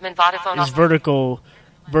Deborah Goodman, Vodafone is vertical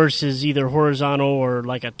versus either horizontal or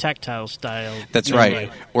like a tactile style. That's right.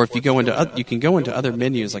 Or if you go into, you can go into other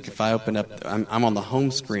menus. Like if I open up, I'm on the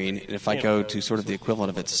home screen, and if I go to sort of the equivalent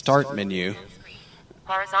of its start menu.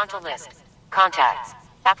 Horizontal list, contacts,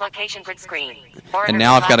 application grid screen. And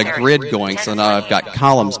now I've got a grid going, so now I've got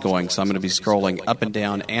columns going, so I'm going to be scrolling up and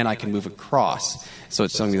down, and I can move across. So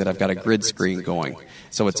it's telling me that I've got a grid screen going.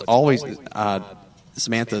 So it's always,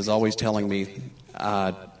 Samantha is always telling me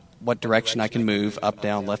what direction I can move, up,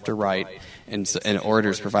 down, left, or right, and Orator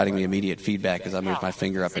is providing me immediate feedback as I move my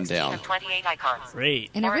finger up and down. 28 icons.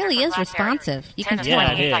 Great. And it really is responsive. You can tell.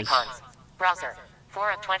 Yeah, it is. Icons. Browser,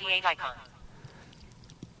 4 of 28 icons.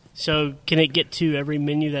 So can it get to every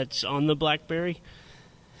menu that's on the BlackBerry?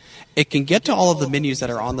 It can get to all of the menus that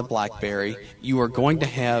are on the BlackBerry. You are going to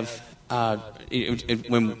have when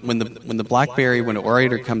the BlackBerry, when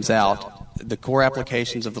Orator comes out, the core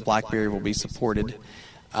applications of the BlackBerry will be supported.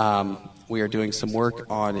 We are doing some work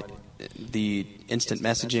on the instant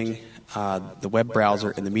messaging, the web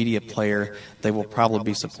browser, and the media player. They will probably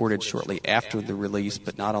be supported shortly after the release,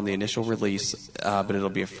 but not on the initial release, but it'll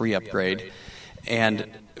be a free upgrade. And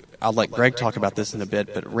I'll let Greg talk about this in a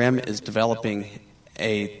bit, but RIM is developing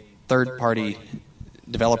a third-party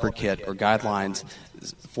developer kit or guidelines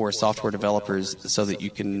for software developers so that you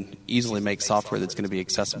can easily make software that's going to be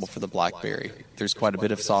accessible for the BlackBerry. There's quite a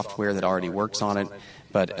bit of software that already works on it,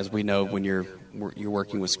 but as we know, when you're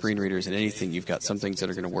working with screen readers and anything, you've got some things that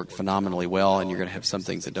are going to work phenomenally well, and you're going to have some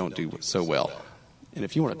things that don't do so well. And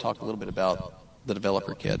if you want to talk a little bit about the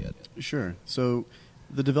developer kit. Sure. So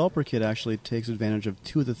the developer kit actually takes advantage of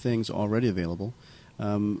two of the things already available.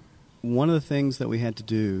 One of the things that we had to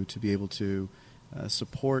do to be able to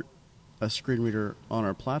support a screen reader on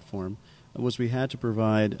our platform was we had to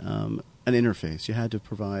provide an interface. You had to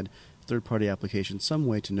provide third-party applications some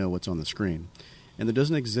way to know what's on the screen. And there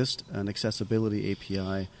doesn't exist an accessibility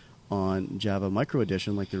API on Java Micro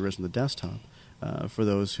Edition like there is on the desktop. For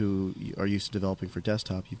those who are used to developing for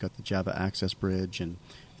desktop, you've got the Java Access Bridge, and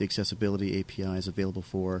the accessibility API is available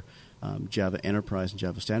for Java Enterprise and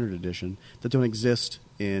Java Standard Edition that don't exist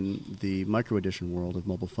in the Micro Edition world of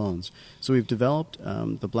mobile phones. So we've developed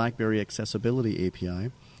the BlackBerry Accessibility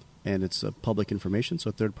API, and it's public information,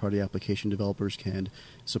 so third-party application developers can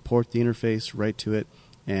support the interface, write to it,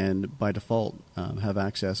 and by default have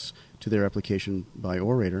access to their application by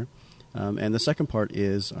Orator. And the second part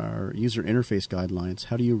is our user interface guidelines.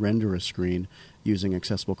 How do you render a screen using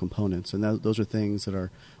accessible components? And those are things that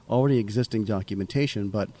are already existing documentation,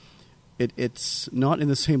 but it's not in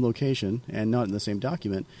the same location and not in the same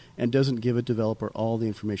document, and doesn't give a developer all the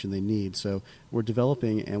information they need. So we're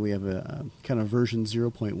developing, and we have a kind of version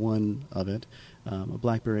 0.1 of it, a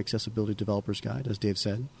BlackBerry Accessibility Developers Guide, as Dave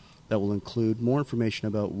said, that will include more information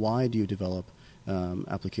about why do you develop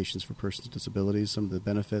applications for persons with disabilities, some of the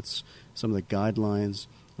benefits, some of the guidelines,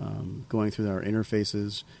 going through our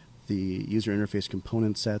interfaces, the user interface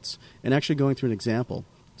component sets, and actually going through an example.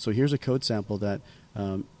 So here's a code sample that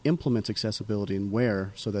implements accessibility and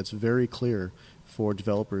where, so that's very clear for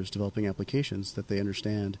developers developing applications that they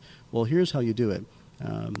understand, well, here's how you do it.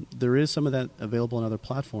 There is some of that available on other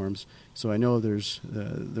platforms, so I know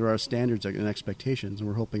there are standards and expectations, and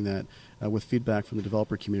we're hoping that with feedback from the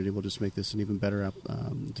developer community, we'll just make this an even better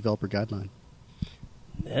developer guideline.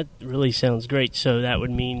 That really sounds great. So that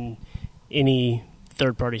would mean any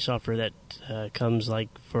third-party software that comes like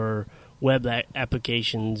for web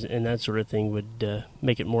applications and that sort of thing would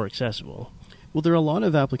make it more accessible. Well, there are a lot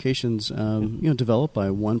of applications developed by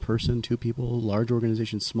one person, two people, large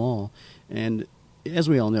organizations, small, and as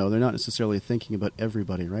we all know, they're not necessarily thinking about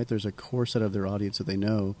everybody, right? There's a core set of their audience that they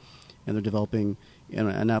know, and they're developing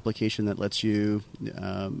an application that lets you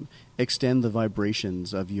extend the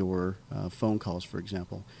vibrations of your phone calls, for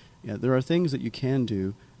example. There are things that you can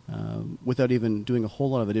do without even doing a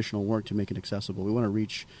whole lot of additional work to make it accessible. We want to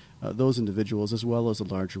reach those individuals as well as the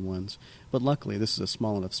larger ones. But luckily, this is a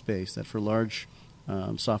small enough space that for large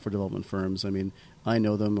software development firms, I mean, I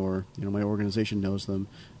know them, or my organization knows them,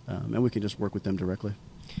 and we can just work with them directly.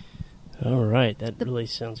 All right, that really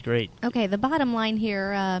sounds great. Okay, the bottom line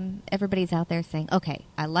here, everybody's out there saying, okay,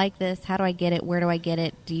 I like this, how do I get it, where do I get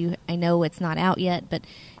it? I know it's not out yet, but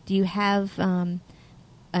do you have an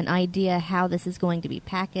idea how this is going to be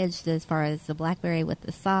packaged as far as the BlackBerry with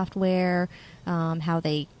the software, how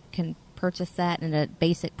they can purchase that at a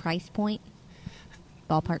basic price point,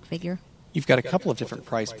 ballpark figure? You've got a couple of different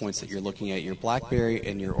price points that you're looking at. Your BlackBerry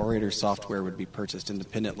and your Orator software would be purchased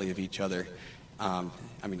independently of each other.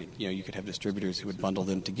 You could have distributors who would bundle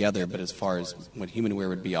them together, but as far as what HumanWare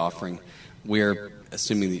would be offering, we're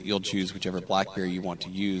assuming that you'll choose whichever BlackBerry you want to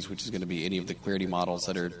use, which is going to be any of the Clarity models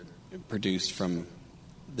that are produced from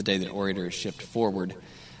the day that Orator is shipped forward,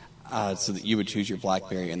 so that you would choose your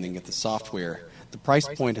BlackBerry and then get the software. The price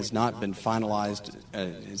point has not been finalized.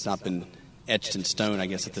 It's not been etched in stone, I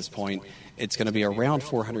guess, at this point. It's going to be around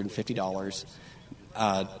 $450.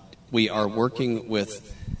 We are working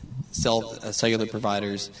with cellular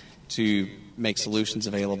providers to make solutions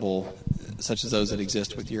available, such as those that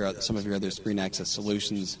exist with some of your other screen access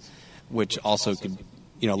solutions, which also could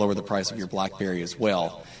lower the price of your BlackBerry as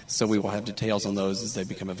well. So we will have details on those as they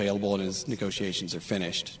become available and as negotiations are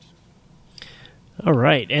finished. All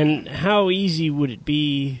right. And how easy would it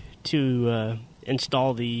be to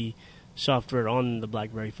install the software on the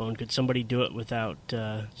BlackBerry phone. Could somebody do it without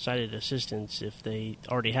sighted assistance if they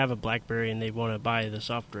already have a BlackBerry and they want to buy the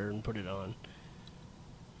software and put it on?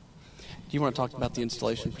 Do you want to talk about the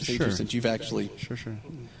installation procedure since you've actually... Sure.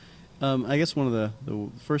 I guess one of the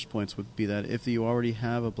first points would be that if you already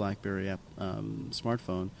have a BlackBerry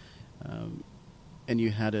smartphone and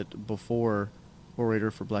you had it before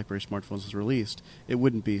Orator for BlackBerry smartphones was released, it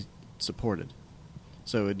wouldn't be supported.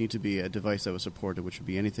 So it would need to be a device that was supported, which would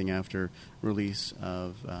be anything after release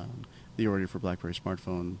of the Orator for BlackBerry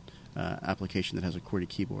smartphone application that has a QWERTY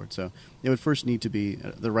keyboard. So it would first need to be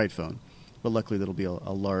the right phone, but luckily there will be a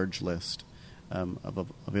large list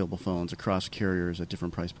of available phones across carriers at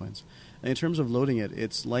different price points. And in terms of loading it,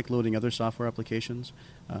 it's like loading other software applications.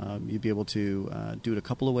 You'd be able to do it a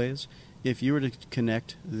couple of ways. If you were to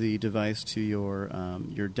connect the device to your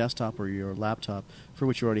desktop or your laptop for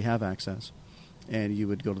which you already have access, and you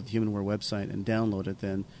would go to the HumanWare website and download it,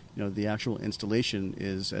 then the actual installation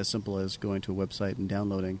is as simple as going to a website and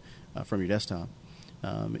downloading from your desktop.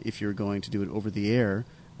 If you're going to do it over the air,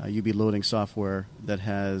 you'd be loading software that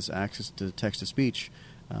has access to text-to-speech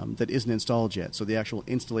that isn't installed yet. So the actual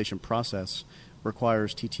installation process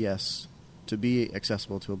requires TTS to be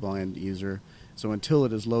accessible to a blind user. So until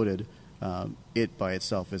it is loaded, it by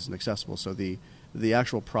itself isn't accessible. So the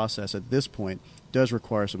actual process at this point does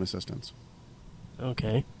require some assistance.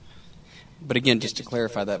 Okay. But again, just to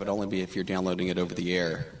clarify, that would only be if you're downloading it over the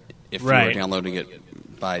air. If Right. you're downloading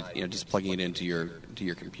it by just plugging it into your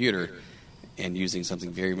computer and using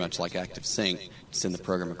something very much like ActiveSync to send the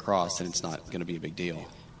program across, then it's not going to be a big deal.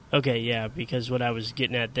 Okay, yeah, because what I was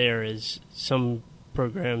getting at there is some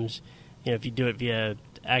programs, if you do it via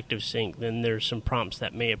ActiveSync, then there's some prompts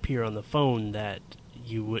that may appear on the phone that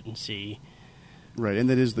you wouldn't see. Right, and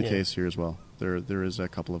that is the case here as well. There is a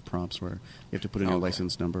couple of prompts where you have to put in your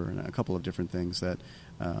license number and a couple of different things that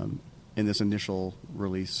in this initial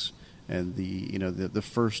release and the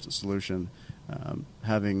first solution,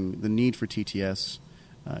 having the need for TTS,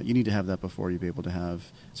 you need to have that before you be able to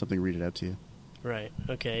have something read it out to you. Right,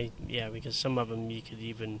 okay, yeah, because some of them you could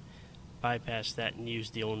even bypass that and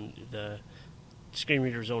use the screen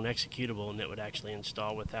reader's own executable, and it would actually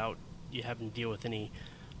install without you having to deal with any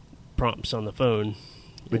prompts on the phone.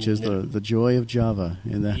 Which is the joy of Java,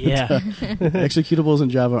 in that Yeah. executables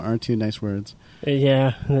in Java aren't two nice words.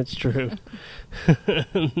 Yeah, that's true.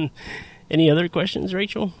 Any other questions,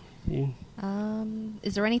 Rachel?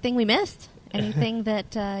 Is there anything we missed? Anything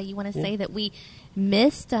that you want to say that we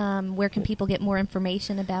missed? Where can people get more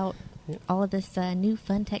information about all of this new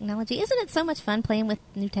fun technology? Isn't it so much fun playing with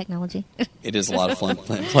new technology? It is a lot of fun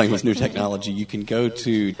playing with new technology. You can go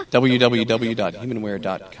to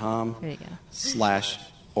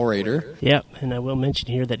www.humanware.com/orator. Yep, and I will mention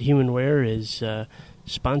here that HumanWare is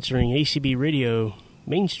sponsoring ACB Radio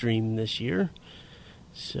Mainstream this year.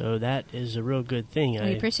 So that is a real good thing.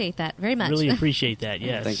 We appreciate that very much. Really appreciate that,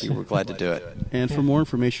 yes. Thank you. We're glad to do it. And for more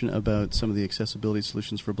information about some of the accessibility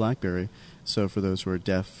solutions for BlackBerry, so for those who are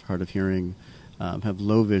deaf, hard of hearing, have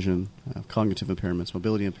low vision, cognitive impairments,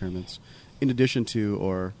 mobility impairments, in addition to,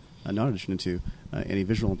 or not in addition to, any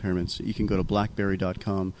visual impairments, you can go to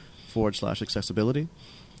blackberry.com/accessibility.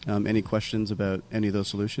 Any questions about any of those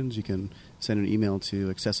solutions, you can send an email to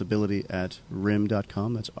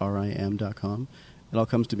accessibility@rim.com. That's RIM.com. It all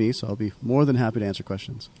comes to me, so I'll be more than happy to answer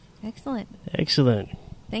questions. Excellent.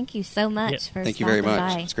 Thank you so much for Thank you very stopping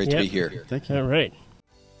much. by. It's great to be here. Thank you. All right.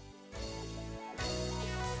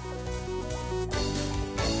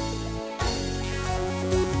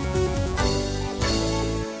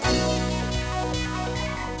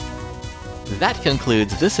 That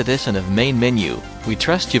concludes this edition of Main Menu. We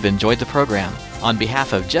trust you've enjoyed the program. On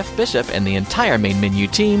behalf of Jeff Bishop and the entire Main Menu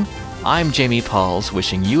team, I'm Jamie Pauls,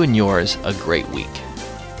 wishing you and yours a great week.